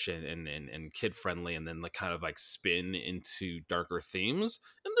 childish and kid friendly, and then like kind of like spin into darker themes.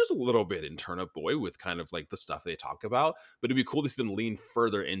 And there's a little bit in Turnip Boy with kind of like the stuff they talk about, but it'd be cool to see them lean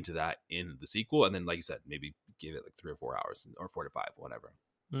further into that in the sequel. And then, like you said, maybe give it like 3 or 4 hours or 4 to 5, whatever.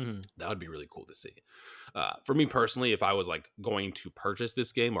 That would be really cool to see. For me personally, if I was like going to purchase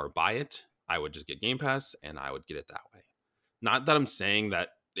this game or buy it, I would just get Game Pass and I would get it that way. Not that I'm saying that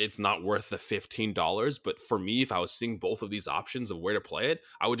it's not worth the $15, but for me, if I was seeing both of these options of where to play it,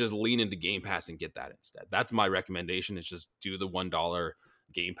 I would just lean into Game Pass and get that instead. That's my recommendation, is just do the $1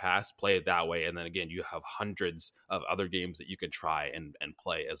 Game Pass, play it that way, and then again, you have hundreds of other games that you can try and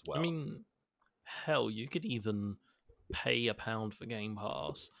play as well. I mean, hell, you could even pay £1 for Game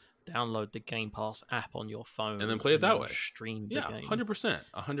Pass, download the Game Pass app on your phone, and then play it that way. Stream the game. 100%.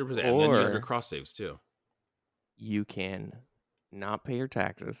 And Or then you have your cross saves too. You can not pay your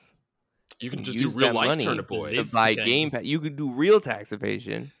taxes. You can just do real life Turnip Boy to buy Game Pass. You could do real tax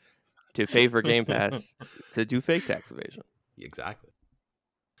evasion to pay for Game Pass to do fake tax evasion. Exactly.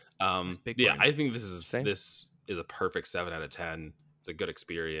 Yeah, I think this is a perfect 7 out of 10. It's a good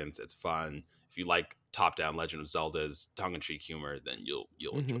experience. It's fun. If you like top-down Legend of Zelda's tongue-in-cheek humor, then you'll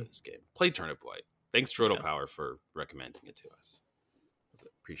enjoy this game. Play Turnip Boy. Thanks, Turtle Power, for recommending it to us.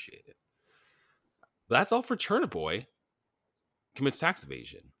 Appreciate it. But that's all for Turnip Boy Commits Tax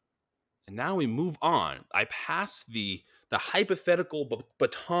Evasion. And now we move on. I pass the hypothetical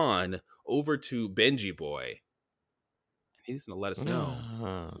baton over to Benji Boy. He's going to let us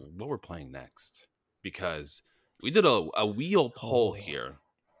know what we're playing next, because we did a wheel poll here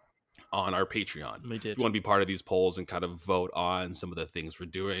on our Patreon. We did. If you want to be part of these polls and kind of vote on some of the things we're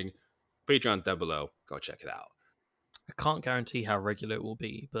doing, Patreon's down below. Go check it out. I can't guarantee how regular it will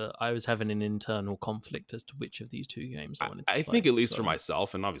be, but I was having an internal conflict as to which of these two games I wanted to play. I think, at least for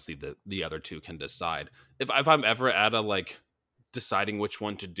myself, and obviously the other two can decide. If I'm ever at a deciding which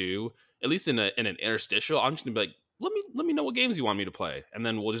one to do, at least in an interstitial, I'm just gonna be like, let me know what games you want me to play, and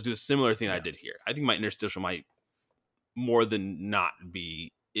then we'll just do a similar thing I did here. I think my interstitial might more than not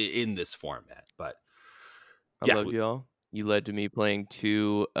be in this format, but I love y'all. You led to me playing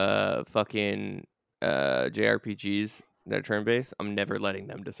 2 fucking JRPGs that are turn-based. I'm never letting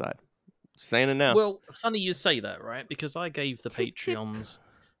them decide. Just saying it now. Well, funny you say that, right? Because I gave the Patreon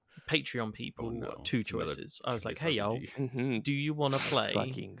people 2 choices. I was like, hey, y'all, do you want to play...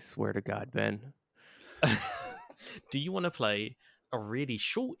 Fucking swear to God, Ben. Do you want to play a really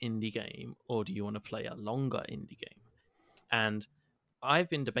short indie game, or do you want to play a longer indie game? And I've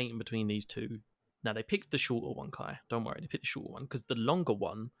been debating between these two. Now, they picked the shorter one, Kai. Don't worry, they picked the shorter one, because the longer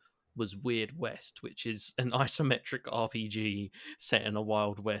one was Weird West, which is an isometric RPG set in a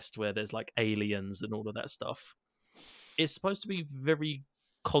Wild West where there's aliens and all of that stuff. It's supposed to be very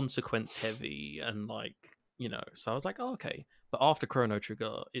consequence heavy and so I was like, oh, okay. But after Chrono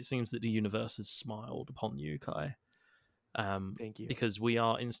Trigger, it seems that the universe has smiled upon you, Kai. Thank you. Because we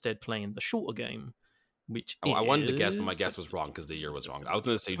are instead playing the shorter game, which I wanted to guess, but my guess was wrong because the year was wrong. I was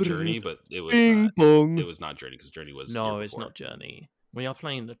going to say Journey, but it was not. It was not Journey, because Journey was it's not Journey. We are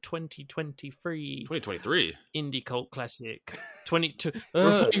playing the 2023 Indie Cult Classic. We're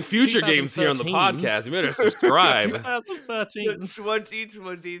playing future games here on the podcast. You better subscribe. 2013. The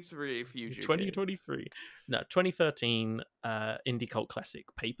 2023 future. 2023. No, 2013 Indie Cult Classic.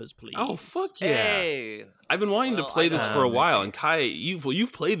 Papers, Please. Oh, fuck yeah. Hey. I've been wanting to play this for a while. And Kai,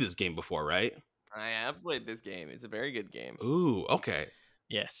 you've played this game before, right? I have played this game. It's a very good game. Ooh, okay.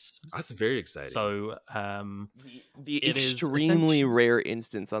 Yes. That's very exciting. So, the extremely rare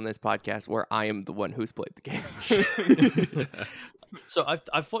instance on this podcast where I am the one who's played the game. So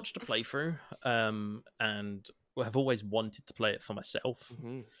I've watched a playthrough, and have always wanted to play it for myself.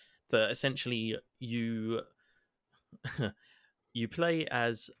 Mm-hmm. But essentially, you play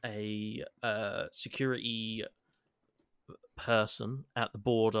as a security person at the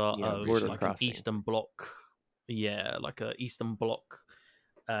border of an Eastern Bloc. Yeah, like a Eastern Bloc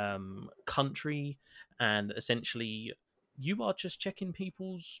country, and essentially you are just checking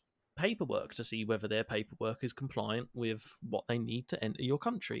people's paperwork to see whether their paperwork is compliant with what they need to enter your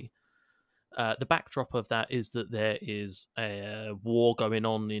country. The backdrop of that is that there is a war going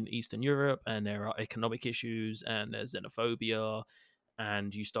on in Eastern Europe, and there are economic issues, and there's xenophobia,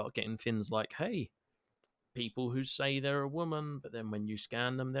 and you start getting things like, hey, people who say they're a woman, but then when you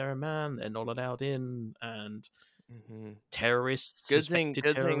scan them, they're a man, they're not allowed in, and terrorists. Good thing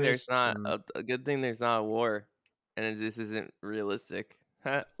there's not a war, and this isn't realistic.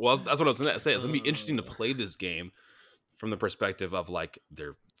 Well, that's what I was going to say. It's going to be interesting to play this game from the perspective of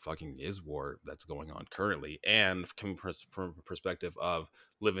there fucking is war that's going on currently, and coming from a perspective of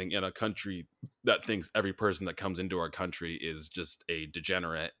living in a country that thinks every person that comes into our country is just a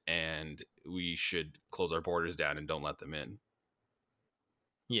degenerate, and we should close our borders down and don't let them in.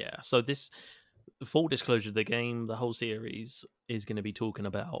 Yeah, so this, full disclosure, the game, the whole series is going to be talking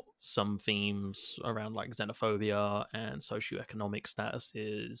about some themes around xenophobia and socioeconomic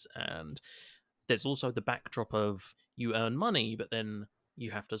statuses, and there's also the backdrop of you earn money, but then you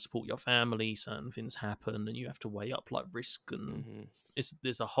have to support your family, certain things happen, and you have to weigh up risk, and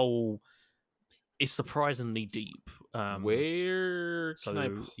there's a whole, it's surprisingly deep. Where can I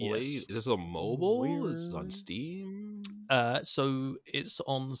play? Yes. Is this on mobile? Is it on Steam? So it's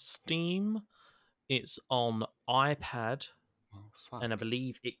on Steam. It's on iPad. And I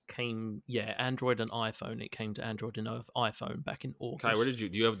believe it came, Android and iPhone. It came to Android and iPhone back in August. Kai, where did you?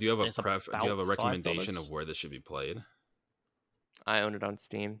 Do you have a recommendation of where this should be played? I own it on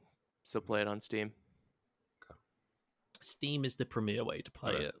Steam, so play it on Steam. Okay. Steam is the premier way to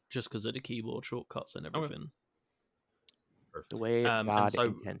play it, just because of the keyboard shortcuts and everything. Okay. The way God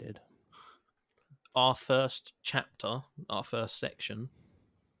intended. Our first chapter, our first section,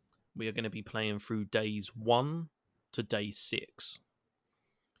 we are going to be playing through days 1 to day 6,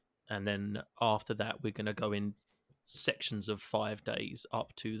 and then after that we're going to go in sections of 5 days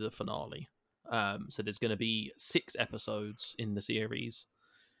up to the finale. So there's going to be 6 episodes in the series,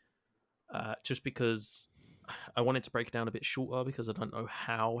 just because I wanted to break it down a bit shorter because I don't know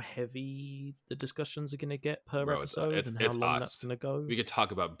how heavy the discussions are going to get per episode and how long that's going to go. We could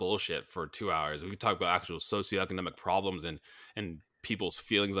talk about bullshit for 2 hours. We could talk about actual socioeconomic problems and people's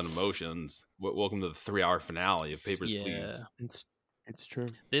feelings and emotions. Welcome to the 3-hour finale of Papers, Please. It's true.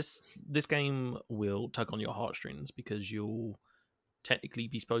 This game will tug on your heartstrings because you'll technically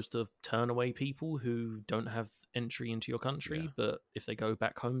be supposed to turn away people who don't have entry into your country, but if they go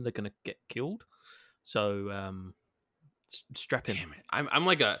back home, they're going to get killed. So strap in. Damn it. I'm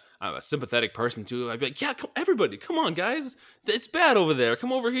like a sympathetic person too. I'd be like, yeah, everybody, come on, guys. It's bad over there.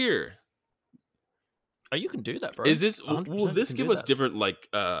 Come over here. Oh, you can do that, bro. Is this will this give us different like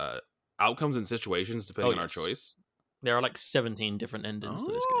outcomes and situations depending on our choice? There are like 17 different endings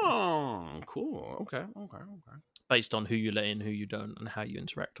to this game. Oh, cool. Okay. Based on who you let in, who you don't, and how you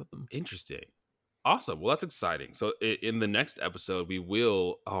interact with them. Interesting. Awesome. Well, that's exciting. So in the next episode, we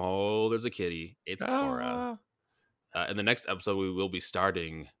will... Oh, there's a kitty. It's Cora. In the next episode, we will be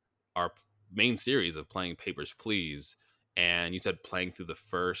starting our main series of playing Papers, Please. And you said playing through the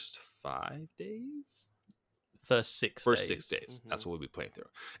first 5 days? First 6 days. Mm-hmm. That's what we'll be playing through.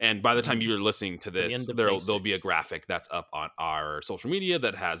 And by the time you're listening to this, there'll be a graphic that's up on our social media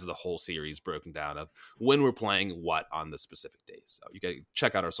that has the whole series broken down of when we're playing what on the specific days. So you can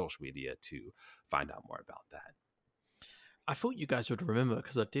check out our social media to find out more about that. I thought you guys would remember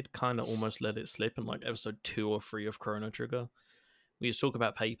because I did kind of almost let it slip in like episode 2 or 3 of Chrono Trigger. We just talk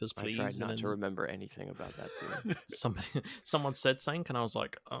about Papers, Please. I tried not to remember anything about that too. Someone said something and I was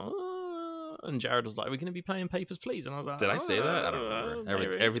like, oh. And Jared was like, "We're going to be playing Papers, Please." And I was like, "Did I say that? I don't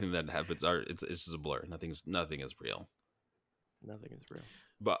remember. Everything that happens it's just a blur. Nothing is real. Nothing is real."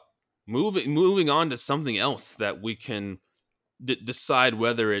 But moving on to something else that we can decide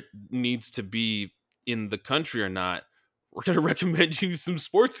whether it needs to be in the country or not. We're going to recommend you some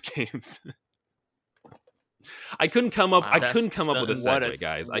sports games. I couldn't come up. With a segue,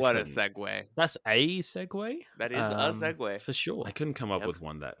 guys. What a segue! That's a segue. That is a segue for sure. I couldn't come up with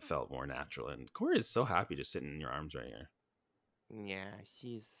one that felt more natural. And Corey is so happy just sitting in your arms right here. Yeah,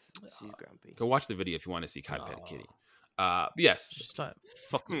 she's grumpy. Go watch the video if you want to see Kai Pet a Kitty. Yes. Just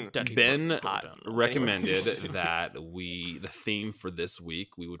fucking Ben recommended that the theme for this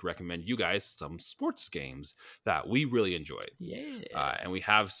week, we would recommend you guys some sports games that we really enjoyed. Yeah. And we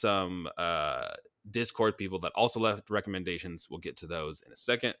have some Discord people that also left recommendations. We'll get to those in a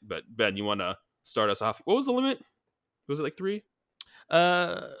second. But Ben, you want to start us off? What was the limit? Was it like 3?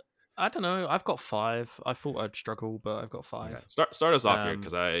 I don't know. I've got 5. I thought I'd struggle, but I've got 5. Okay. Start us off here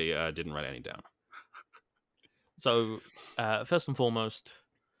because I didn't write any down. So, first and foremost,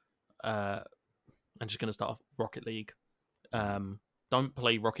 I'm just going to start off Rocket League. Don't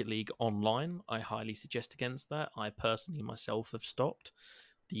play Rocket League online. I highly suggest against that. I personally myself have stopped.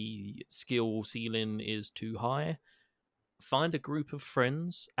 The skill ceiling is too high. Find a group of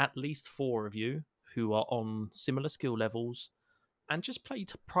friends, at least 4 of you, who are on similar skill levels, and just play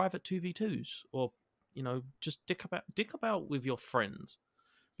private 2v2s, or just dick about with your friends.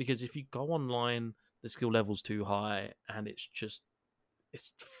 Because if you go online, the skill level's too high, and it's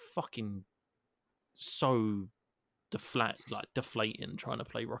fucking so deflating trying to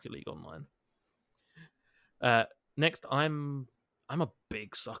play Rocket League online. Next, I'm a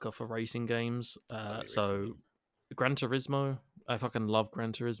big sucker for racing games. So Gran Turismo, I fucking love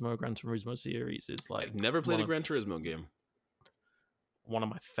Gran Turismo. Gran Turismo series is like... I've never played a Gran Turismo game. One of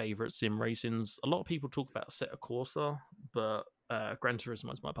my favorite sim racings. A lot of people talk about Assetto Corsa, but Gran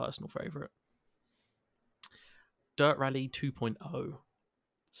Turismo is my personal favorite. Dirt Rally 2.0.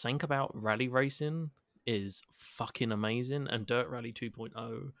 Something about rally racing is fucking amazing, and Dirt Rally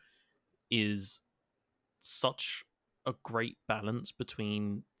 2.0 is such a great balance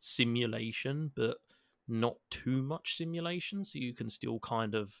between simulation, but not too much simulation, so you can still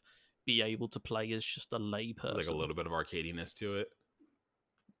kind of be able to play as just a layperson. There's like a little bit of arcadiness to it.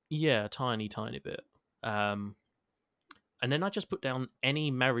 Yeah, tiny bit. And then I just put down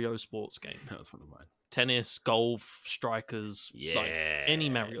any Mario sports game. That was one of mine. Tennis, golf, strikers, any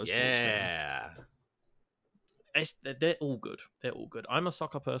Mario sports game. They're all good. They're all good. I'm a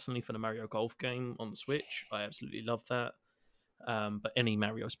sucker personally for the Mario Golf game on the Switch. I absolutely love that. But any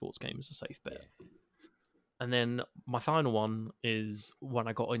Mario sports game is a safe bet. And then my final one is one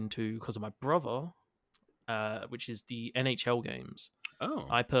I got into because of my brother, which is the NHL games. Oh,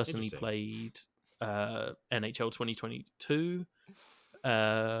 I personally played NHL 2022.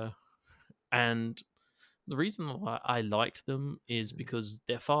 And the reason why I liked them is because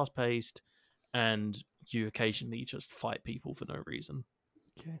they're fast-paced and you occasionally just fight people for no reason.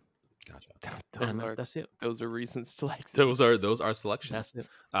 Okay. Gotcha. That's it. Those are reasons to like. Those are selections. That's it.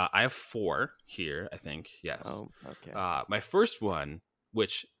 I have 4 here, I think. Yes. Oh, okay. My first one,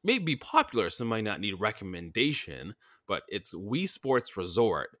 which may be popular, so might not need recommendation, but it's Wii Sports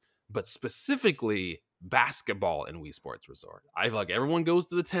Resort, but specifically basketball in Wii Sports Resort. I feel like everyone goes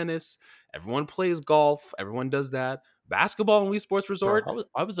to the tennis, everyone plays golf, everyone does that. Basketball in Wii Sports Resort. Bro,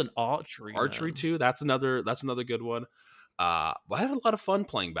 I was an archery man. Too. That's another good one. I had a lot of fun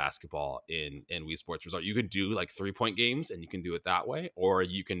playing basketball in Wii Sports Resort. You can do like 3-point games, and you can do it that way, or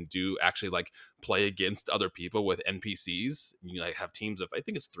you can do actually like play against other people with NPCs. You like have teams of, I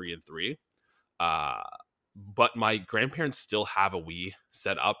think it's 3-3. But my grandparents still have a Wii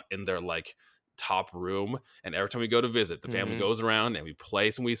set up in their like top room, and every time we go to visit, the family goes around and we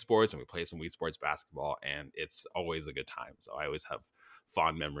play some Wii Sports and we play some Wii Sports basketball, and it's always a good time. So I always have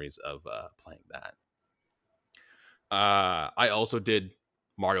fond memories of playing that. I also did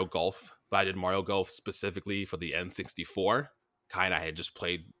Mario Golf, but I did Mario Golf specifically for the N64. Kai and I had just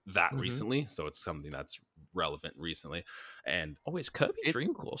played that recently, so it's something that's relevant recently. And it's Kirby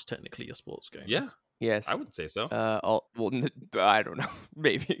Dream Course technically a sports game. Yeah. Yes, I would say so. I don't know.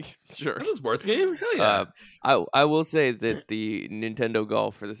 Maybe sure. It's a sports game. Hell yeah. I will say that the Nintendo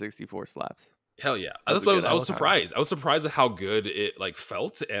Golf for the 64 slaps. Hell yeah. I was surprised. I was surprised at how good it like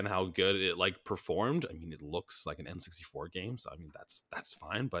felt and how good it like performed. I mean, it looks like an N64 game, so I mean that's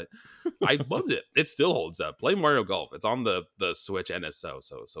fine, but I loved it. It still holds up. Play Mario Golf. It's on the Switch NSO,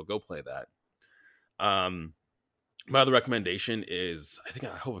 so go play that. My other recommendation is, I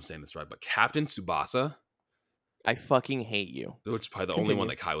hope I'm saying this right, but Captain Tsubasa. I fucking hate you. Which is probably the only one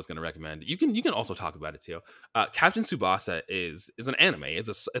that Kai was going to recommend. You can also talk about it too. Captain Tsubasa is an anime.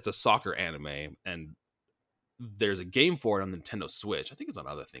 It's a soccer anime, and there's a game for it on Nintendo Switch. I think it's on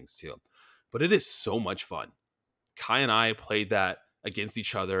other things too, but it is so much fun. Kai and I played that against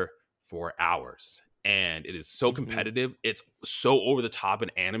each other for hours, and it is so competitive. It's so over the top in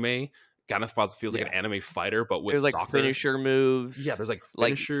anime. Kind of feels like an anime fighter, but with there's soccer. Finisher moves. Yeah, there's like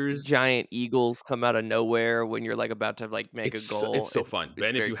finishers. Like giant eagles come out of nowhere when you're like about to like make a goal. It's so fun.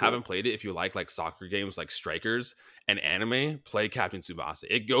 Ben, if you haven't played it, if you like soccer games like Strikers and anime, play Captain Tsubasa.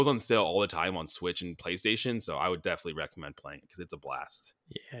 It goes on sale all the time on Switch and PlayStation, so I would definitely recommend playing it because it's a blast.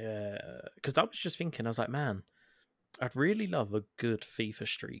 Yeah, because I was just thinking, I was like, man, I'd really love a good FIFA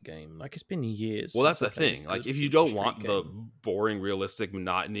Street game. Like, it's been years. Well, that's the thing. Like, if you don't want the boring, realistic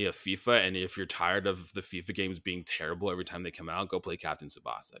monotony of FIFA, and if you're tired of the FIFA games being terrible every time they come out, go play Captain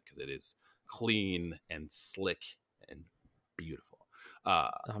Tsubasa because it is clean and slick and beautiful.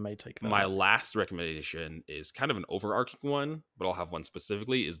 I may take that. My last recommendation is kind of an overarching one, but I'll have one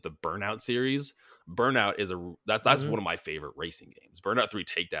specifically, is the Burnout series. Burnout is that's one of my favorite racing games. Burnout 3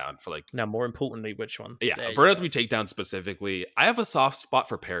 Takedown for like... Now, more importantly, which one? Yeah, Burnout 3 Takedown specifically. I have a soft spot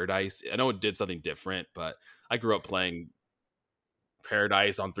for Paradise. I know it did something different, but I grew up playing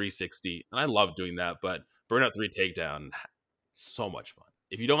Paradise on 360, and I love doing that, but Burnout 3 Takedown, so much fun.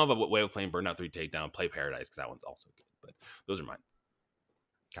 If you don't have a way of playing Burnout 3 Takedown, play Paradise, because that one's also good. But those are mine.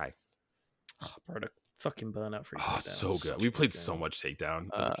 Kai. Oh, bro, the fucking Burnout 3 Takedown. Oh, so good. We played so much Takedown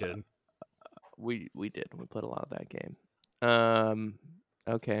as a kid. We did. We played a lot of that game.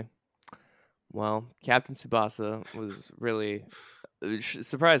 Okay. Well, Captain Tsubasa was really...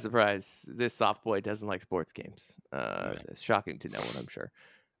 Surprise, surprise. This soft boy doesn't like sports games. It's shocking to no one, I'm sure.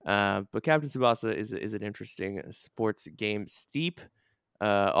 But Captain Tsubasa is an interesting sports game. Steep,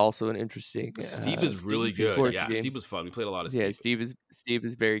 also an interesting. Steep is really good. Yeah, Steep was fun. We played a lot of Steep. Yeah, Steep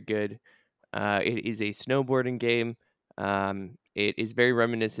is very good. It is a snowboarding game. It is very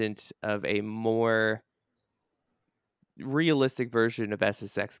reminiscent of a more realistic version of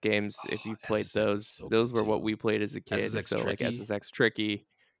SSX games. If you played those, those were what we played as a kid. SSX so Tricky. Like SSX Tricky,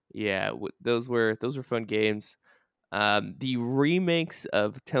 yeah, those were fun games. The remakes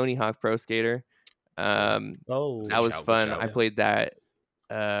of Tony Hawk Pro Skater, that was fun. I played that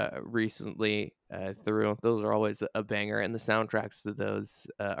recently through. Those are always a banger, and the soundtracks to those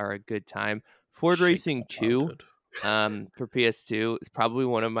are a good time. Ford Racing 2. For PS2, is probably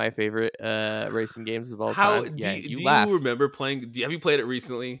one of my favorite racing games of all time. Do you remember playing? Have you played it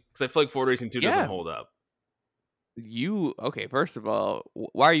recently? Because I feel like Ford Racing 2 doesn't hold up. Okay, first of all,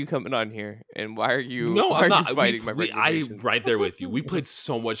 why are you coming on here? And why are you fighting my I'm recommendation? right there with you. We played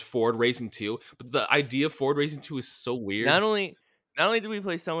so much Ford Racing 2, but the idea of Ford Racing 2 is so weird. Not only did we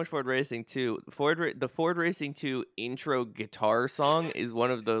play so much Ford Racing 2, the Ford Racing 2 intro guitar song is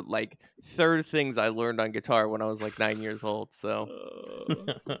one of the like third things I learned on guitar when I was like 9 years old. So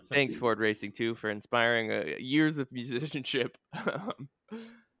thanks Ford Racing 2 for inspiring years of musicianship.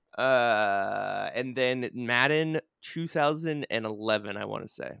 And then Madden 2011, I want to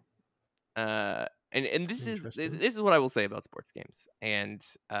say. And this is what I will say about sports games, and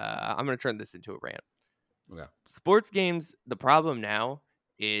I'm gonna turn this into a rant. Okay. Sports games, the problem now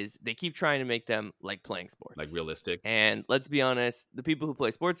is they keep trying to make them like playing sports, like realistic. And let's be honest, the people who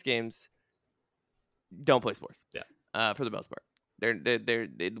play sports games don't play sports. Yeah. For the most part,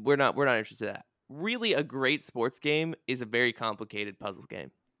 we're not interested in that. Really, a great sports game is a very complicated puzzle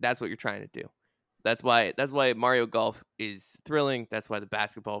game. That's what you're trying to do. That's why Mario Golf is thrilling. That's why the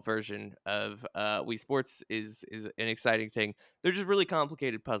basketball version of Wii Sports is an exciting thing. They're just really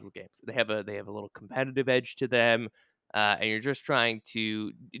complicated puzzle games. They have a little competitive edge to them, and you're just trying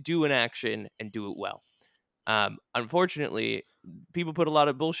to do an action and do it well. Unfortunately, people put a lot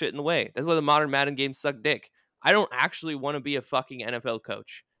of bullshit in the way. That's why the modern Madden games suck dick. I don't actually want to be a fucking NFL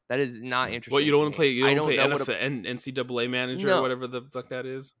coach. That is not interesting. Well, you don't want to play. You don't play NFL, NCAA manager or whatever the fuck that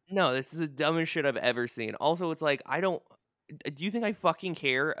is. No, this is the dumbest shit I've ever seen. Also, it's like I don't. Do you think I fucking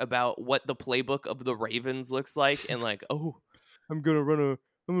care about what the playbook of the Ravens looks like? And like, oh, I'm gonna run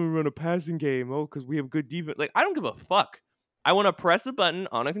a passing game. Oh, because we have good defense. Like, I don't give a fuck. I want to press a button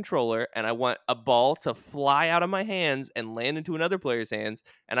on a controller, and I want a ball to fly out of my hands and land into another player's hands,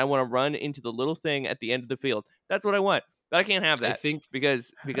 and I want to run into the little thing at the end of the field. That's what I want. But I can't have that. I think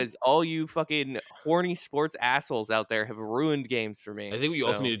because all you fucking horny sports assholes out there have ruined games for me. I think what you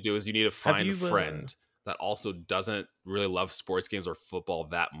also need to do is you need to find a friend that also doesn't really love sports games or football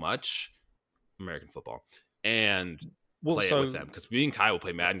that much, American football, and play it with them. Because me and Kai will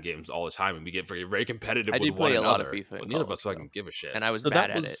play Madden games all the time, and we get very, very competitive with one another. I did play a lot of FIFA, but neither of us fucking give a shit. And I was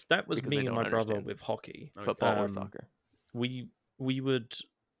bad at it. That was me and my brother with hockey, football or soccer. We would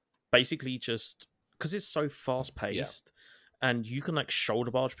basically just because it's so fast paced. And you can like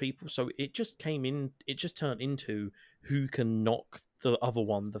shoulder barge people, so it just turned into who can knock the other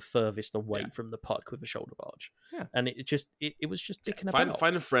one the furthest away from the puck with a shoulder barge. Yeah, and it was just dicking about.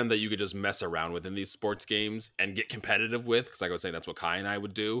 Find a friend that you could just mess around with in these sports games and get competitive with, because like I was saying, that's what Kai and I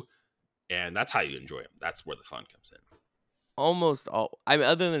would do, and that's how you enjoy them. That's where the fun comes in. Almost all,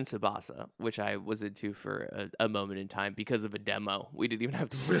 other than Tsubasa, which I was into for a moment in time because of a demo. We didn't even have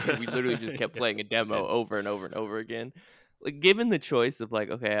to play it. We literally just kept playing a demo over and over and over again. Like, given the choice of like,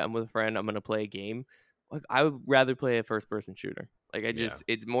 okay, I'm with a friend, I'm gonna play a game. Like, I would rather play a first-person shooter. Like,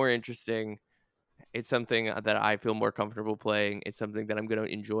 it's more interesting. It's something that I feel more comfortable playing. It's something that I'm gonna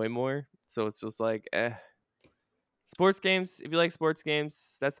enjoy more. So it's just like, sports games. If you like sports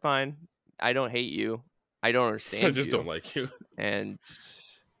games, that's fine. I don't hate you. I don't understand. I just don't like you. And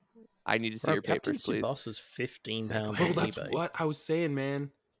I need to see your papers, please. Boss is £15. Well, that's what I was saying,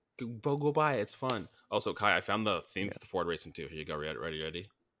 man. Go buy it. It's fun. Also, Kai, I found the theme for the Ford Racing 2. Here you go. Ready?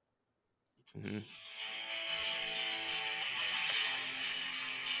 Mm-hmm.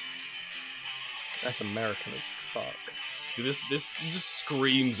 That's American as fuck. Dude, this just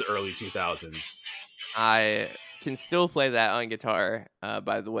screams early 2000s. I can still play that on guitar,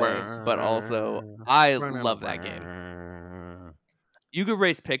 by the way, but also I love that game. You could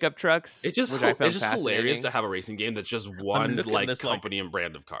race pickup trucks. It's just hilarious to have a racing game that's just one company and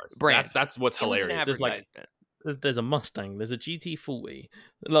brand of cars. That's what's hilarious. There's a Mustang, there's a GT40,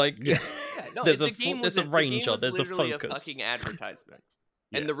 there's a Ranger, there's a Focus. A fucking advertisement.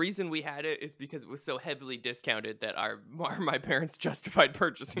 And the reason we had it is because it was so heavily discounted that my parents justified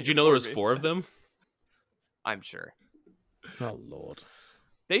purchasing. Did you know there was 4 of them? I'm sure. Oh Lord.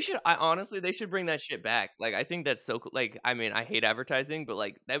 They should bring that shit back. Like, I think that's so cool. Like, I mean, I hate advertising, but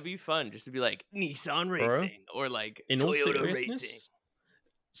like, that'd be fun just to be like Nissan Racing or like in Toyota Racing.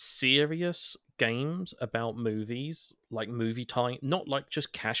 Serious games about movies, like movie time, not like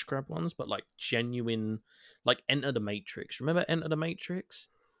just cash grab ones, but like genuine, like Enter the Matrix. Remember Enter the Matrix?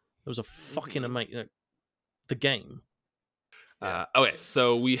 There was a fucking amazing the game. Okay,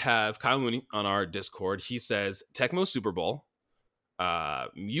 so we have Kyle Mooney on our Discord. He says Tecmo Super Bowl.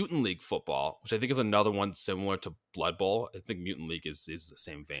 Mutant League football, which I think is another one similar to Blood Bowl. I think Mutant League is the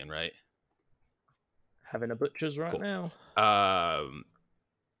same vein, right? Having a butcher's right now.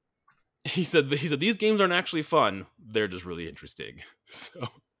 He said these games aren't actually fun. They're just really interesting. So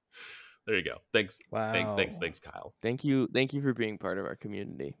there you go. Thanks. Wow. Thanks, Kyle. Thank you for being part of our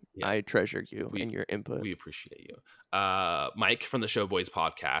community. Yeah. I treasure you and your input. We appreciate you. Mike from the Showboys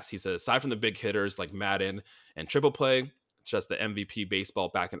podcast. He says, aside from the big hitters like Madden and Triple Play, it's just the MVP baseball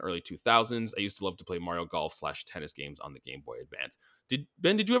back in early 2000s. I used to love to play Mario Golf / tennis games on the Game Boy Advance. Did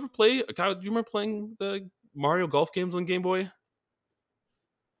you ever play? Kyle, do you remember playing the Mario Golf games on Game Boy?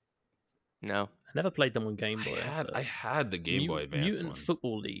 No, I never played them on Game Boy. I had the Game Boy Advance. Mutant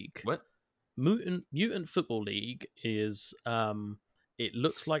Football League. What? Mutant Football League is it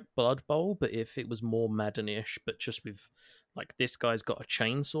looks like Blood Bowl, but if it was more Madden-ish, but just with Like this guy's got a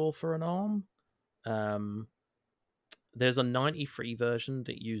chainsaw for an arm. There's a 93 version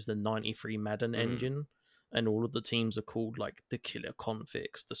that used the 93 Madden engine, and all of the teams are called like the Killer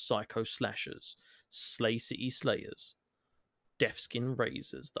Convicts, the Psycho Slashers, Slay City Slayers, Deathskin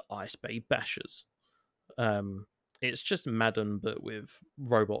Razors, the Ice Bay Bashers. It's just Madden, but with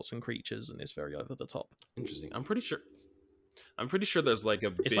robots and creatures, and it's very over the top. Interesting. I'm pretty sure there's like a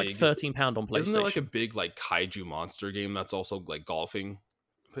it's big... It's like £13 on PlayStation. Isn't there like a big like kaiju monster game that's also like golfing?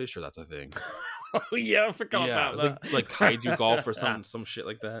 I'm pretty sure that's a thing. Oh yeah, I forgot about that. Like kaiju golf or some shit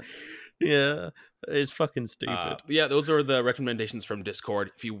like that. Yeah, it's fucking stupid. Yeah, those are the recommendations from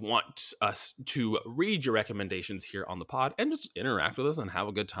Discord. If you want us to read your recommendations here on the pod and just interact with us and have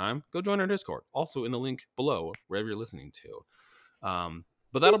a good time, go join our Discord. Also in the link below, wherever you're listening to.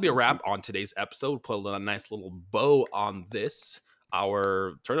 But that'll be a wrap on today's episode. Put a nice little bow on this.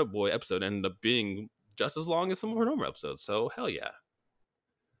 Our Turnip Boy episode ended up being just as long as some of our normal episodes. So hell yeah.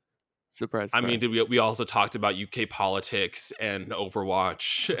 Surprise. I mean, we also talked about UK politics and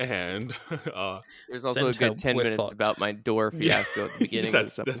Overwatch, and there's also a good 10 minutes about my door fiasco at the beginning of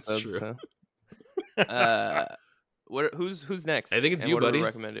this episode. That's true. So. Who's next? I think it's you, what buddy. Are we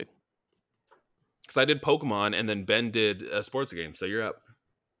recommending? Because I did Pokemon, and then Ben did a sports game, so you're up.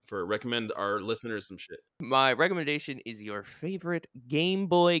 Recommend our listeners some shit. My recommendation is your favorite Game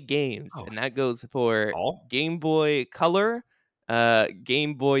Boy games, and that goes for Game Boy Color,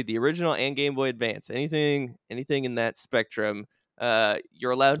 Game Boy the original, and Game Boy Advance. Anything in that spectrum.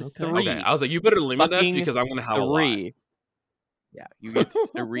 You're allowed 3. Okay, I was like, you better limit us because I'm gonna have 3. Yeah, you get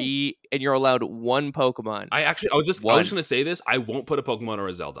 3, and you're allowed 1 Pokemon. I was just gonna say this. I won't put a Pokemon or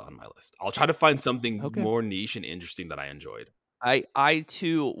a Zelda on my list. I'll try to find something more niche and interesting that I enjoyed. I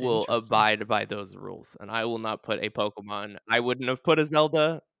too will abide by those rules, and I will not put a Pokemon. I wouldn't have put a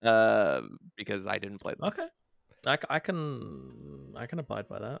Zelda because I didn't play those. Okay, I can abide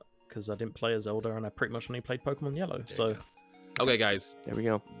by that because I didn't play a Zelda, and I pretty much only played Pokemon Yellow. So, okay, guys, there we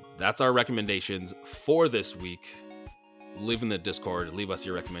go. That's our recommendations for this week. Leave in the Discord. Leave us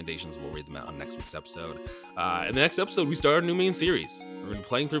your recommendations. We'll read them out on next week's episode. In the next episode, we start a new main series. We're going to be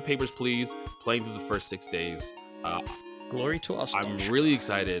playing through Papers, Please, playing through the first 6 days. Glory to us. I'm really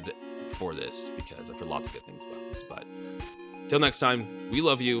excited for this because I've heard lots of good things about this. But till next time, we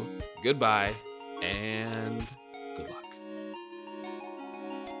love you. Goodbye. And